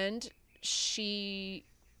 And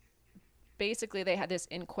they had this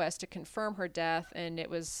inquest to confirm her death, and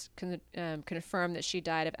it was confirmed that she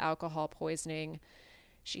died of alcohol poisoning.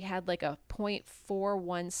 She had like a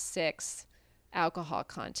 0.416 alcohol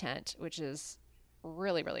content, which is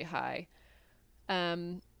really, really high.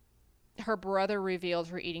 Her brother revealed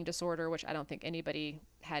her eating disorder, which I don't think anybody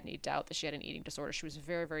had any doubt that she had an eating disorder. She was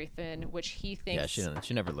very, very thin, which he thinks... Yeah,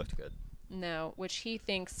 she never looked good. No, which he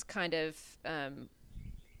thinks kind of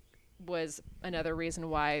was another reason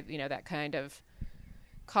why, that kind of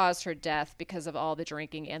caused her death, because of all the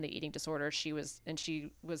drinking and the eating disorder. She was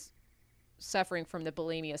suffering from the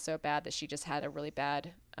bulimia so bad that she just had a really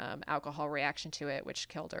bad alcohol reaction to it, which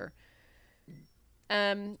killed her.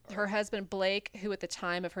 Her husband, Blake, who at the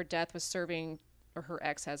time of her death was serving, or her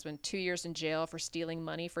ex-husband, 2 years in jail for stealing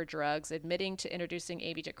money for drugs, admitting to introducing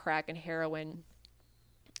Amy to crack and heroin,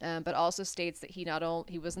 but also states that he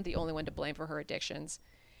wasn't the only one to blame for her addictions.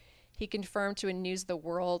 He confirmed to a News of the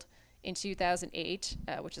World in 2008,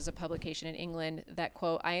 which is a publication in England, that,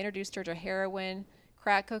 quote, "I introduced her to heroin,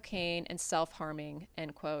 crack cocaine, and self-harming,"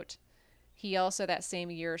 end quote. He also that same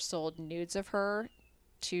year sold nudes of her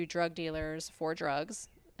to drug dealers for drugs.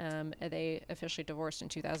 They officially divorced in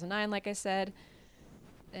 2009, like I said.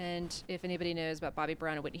 And if anybody knows about Bobby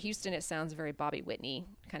Brown and Whitney Houston, it sounds very Bobby Whitney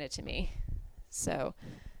kind of to me. So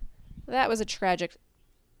that was a tragic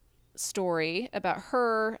story about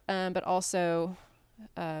her, but also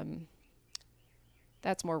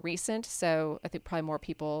that's more recent. So I think probably more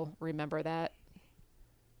people remember that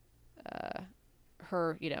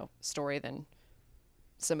her, story than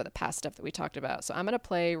some of the past stuff that we talked about. So I'm going to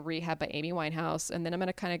play Rehab by Amy Winehouse, and then I'm going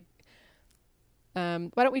to kind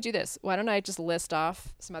of, why don't we do this? Why don't I just list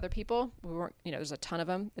off some other people? We weren't, there's a ton of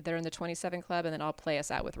them that are in the 27 Club, and then I'll play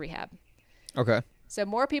us out with Rehab. Okay. So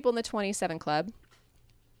more people in the 27 Club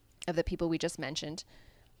of the people we just mentioned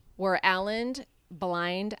were Alan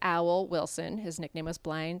Blind Owl Wilson. His nickname was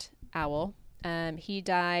Blind Owl. He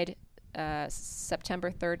died September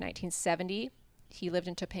 3rd, 1970. He lived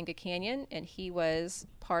in Topanga Canyon, and he was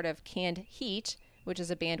part of Canned Heat, which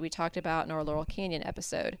is a band we talked about in our Laurel Canyon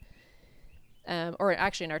episode. Or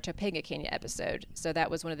actually in our Topanga Canyon episode. So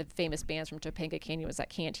that was one of the famous bands from Topanga Canyon, was that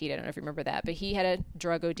Canned Heat. I don't know if you remember that. But he had a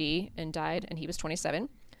drug OD and died, and he was 27.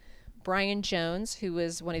 Brian Jones, who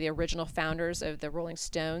was one of the original founders of the Rolling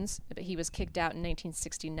Stones, but he was kicked out in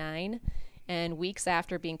 1969. And weeks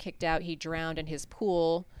after being kicked out, he drowned in his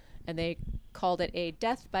pool, and they called it a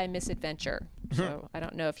death by misadventure. So I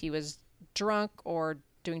don't know if he was drunk or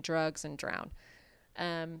doing drugs and drowned.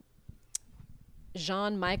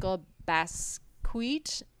 Jean-Michel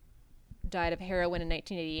Basquiat died of heroin in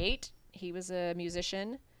 1988. He was a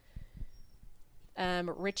musician.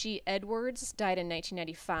 Richie Edwards died in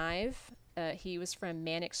 1995. He was from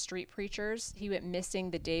Manic Street Preachers. He went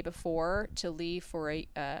missing the day before to leave for a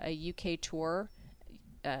UK tour,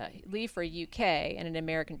 leave for a UK and an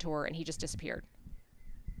American tour, and he just disappeared.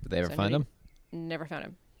 Did they ever find him? Never found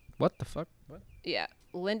him. What the fuck? What? Yeah.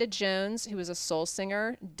 Linda Jones, who was a soul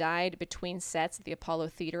singer, died between sets at the Apollo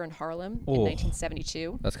Theater in Harlem in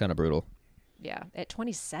 1972. That's kind of brutal. Yeah, at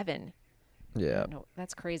 27. Yeah. No,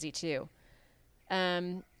 that's crazy too.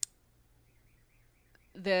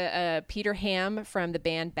 The Peter Ham from the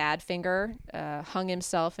band Badfinger hung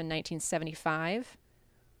himself in 1975.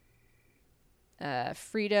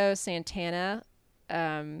 Fredo Santana,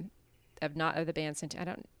 of the band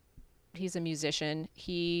Santana. He's a musician.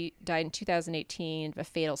 He died in 2018 of a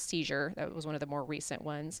fatal seizure. That was one of the more recent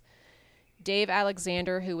ones. Dave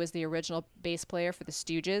Alexander, who was the original bass player for the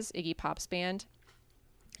Stooges, Iggy Pop's band,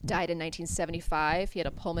 died in 1975. He had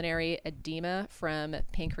a pulmonary edema from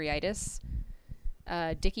pancreatitis.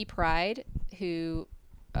 Dickie Pride, who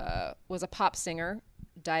was a pop singer,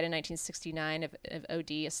 died in 1969 of OD.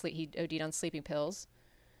 He OD'd on sleeping pills.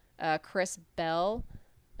 Chris Bell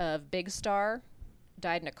of Big Star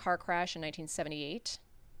died in a car crash in 1978.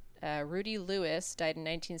 Rudy Lewis died in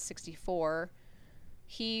 1964.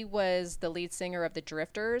 He was the lead singer of the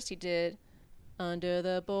Drifters. He did Under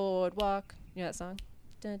the Boardwalk. You know that song?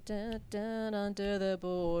 Dun, dun, dun, under the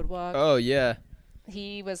boardwalk. Oh, yeah.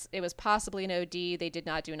 It was possibly an OD. They did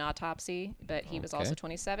not do an autopsy, but he was also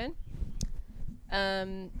 27.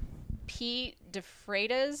 Pete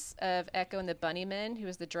DeFreitas of Echo and the Bunnymen, who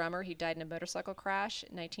was the drummer, he died in a motorcycle crash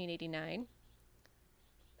in 1989.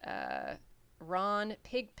 Ron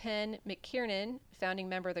Pigpen McKiernan, founding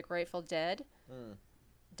member of the Grateful Dead,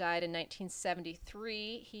 died in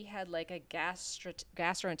 1973. He had like a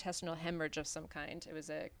gastrointestinal hemorrhage of some kind. It was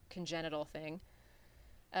a congenital thing.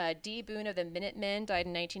 D. Boone of the Minutemen died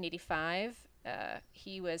in 1985.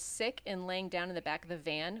 He was sick and laying down in the back of the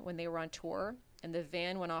van when they were on tour, and the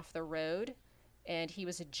van went off the road, and he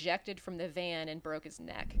was ejected from the van and broke his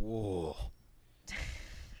neck. Whoa.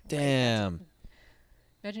 Damn.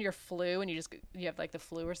 Imagine your flu and you have like the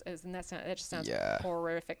flu, or isn't that just sounds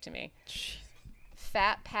horrific to me. Jeez.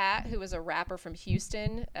 Fat Pat, who was a rapper from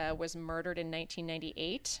Houston, was murdered in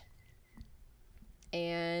 1998.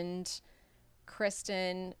 And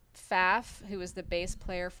Kristen Pfaff, who was the bass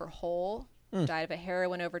player for Hole, died of a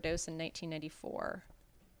heroin overdose in 1994.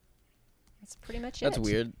 That's pretty much it. That's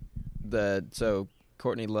weird. So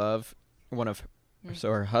Courtney Love,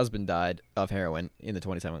 so her husband died of heroin in the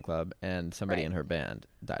 27 Club, and somebody in her band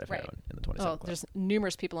died of heroin in the 27 Club. There's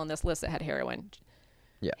numerous people on this list that had heroin.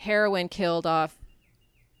 Yeah. Heroin killed off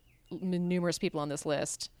numerous people on this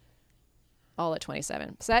list, all at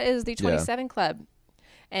 27. So that is the 27 Club.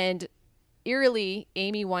 And eerily,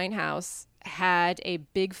 Amy Winehouse had a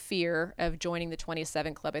big fear of joining the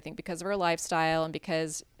 27 Club, I think, because of her lifestyle and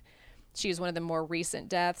because she was one of the more recent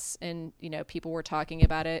deaths, and, people were talking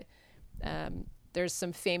about it. There's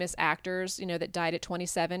some famous actors, that died at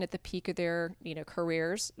 27 at the peak of their,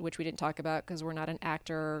 careers, which we didn't talk about because we're not an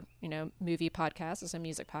actor, movie podcast. It's a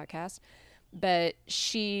music podcast. But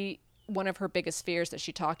one of her biggest fears that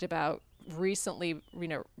she talked about recently,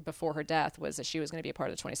 before her death, was that she was going to be a part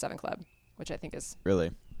of the 27 Club, which I think is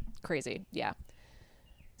really crazy. Yeah.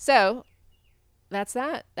 So that's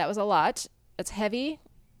that. That was a lot. It's heavy.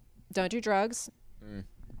 Don't do drugs.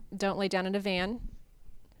 Don't lay down in a van.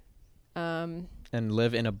 And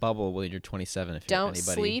live in a bubble when you're 27. If don't you're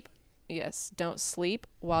anybody. Sleep. Yes, don't sleep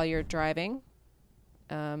while you're driving.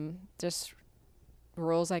 Just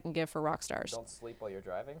rules I can give for rock stars. Don't sleep while you're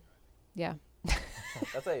driving. Yeah.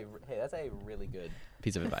 That's a really good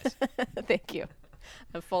piece of advice. Thank you.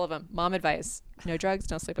 I'm full of them. Mom advice: no drugs,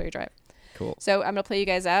 don't sleep while you drive. Cool. So I'm gonna play you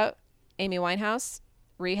guys out. Amy Winehouse,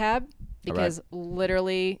 Rehab, because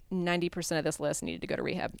literally 90% of this list needed to go to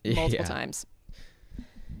rehab multiple times.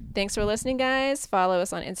 Thanks for listening, guys. Follow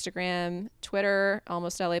us on Instagram, Twitter,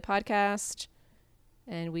 Almost LA Podcast.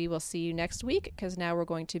 And we will see you next week, because now we're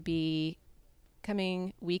going to be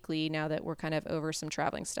coming weekly now that we're kind of over some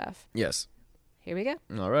traveling stuff. Yes. Here we go.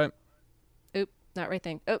 All right. Oop, not right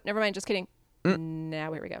thing. Oh, never mind. Just kidding.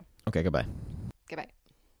 Now here we go. Okay, goodbye. Goodbye.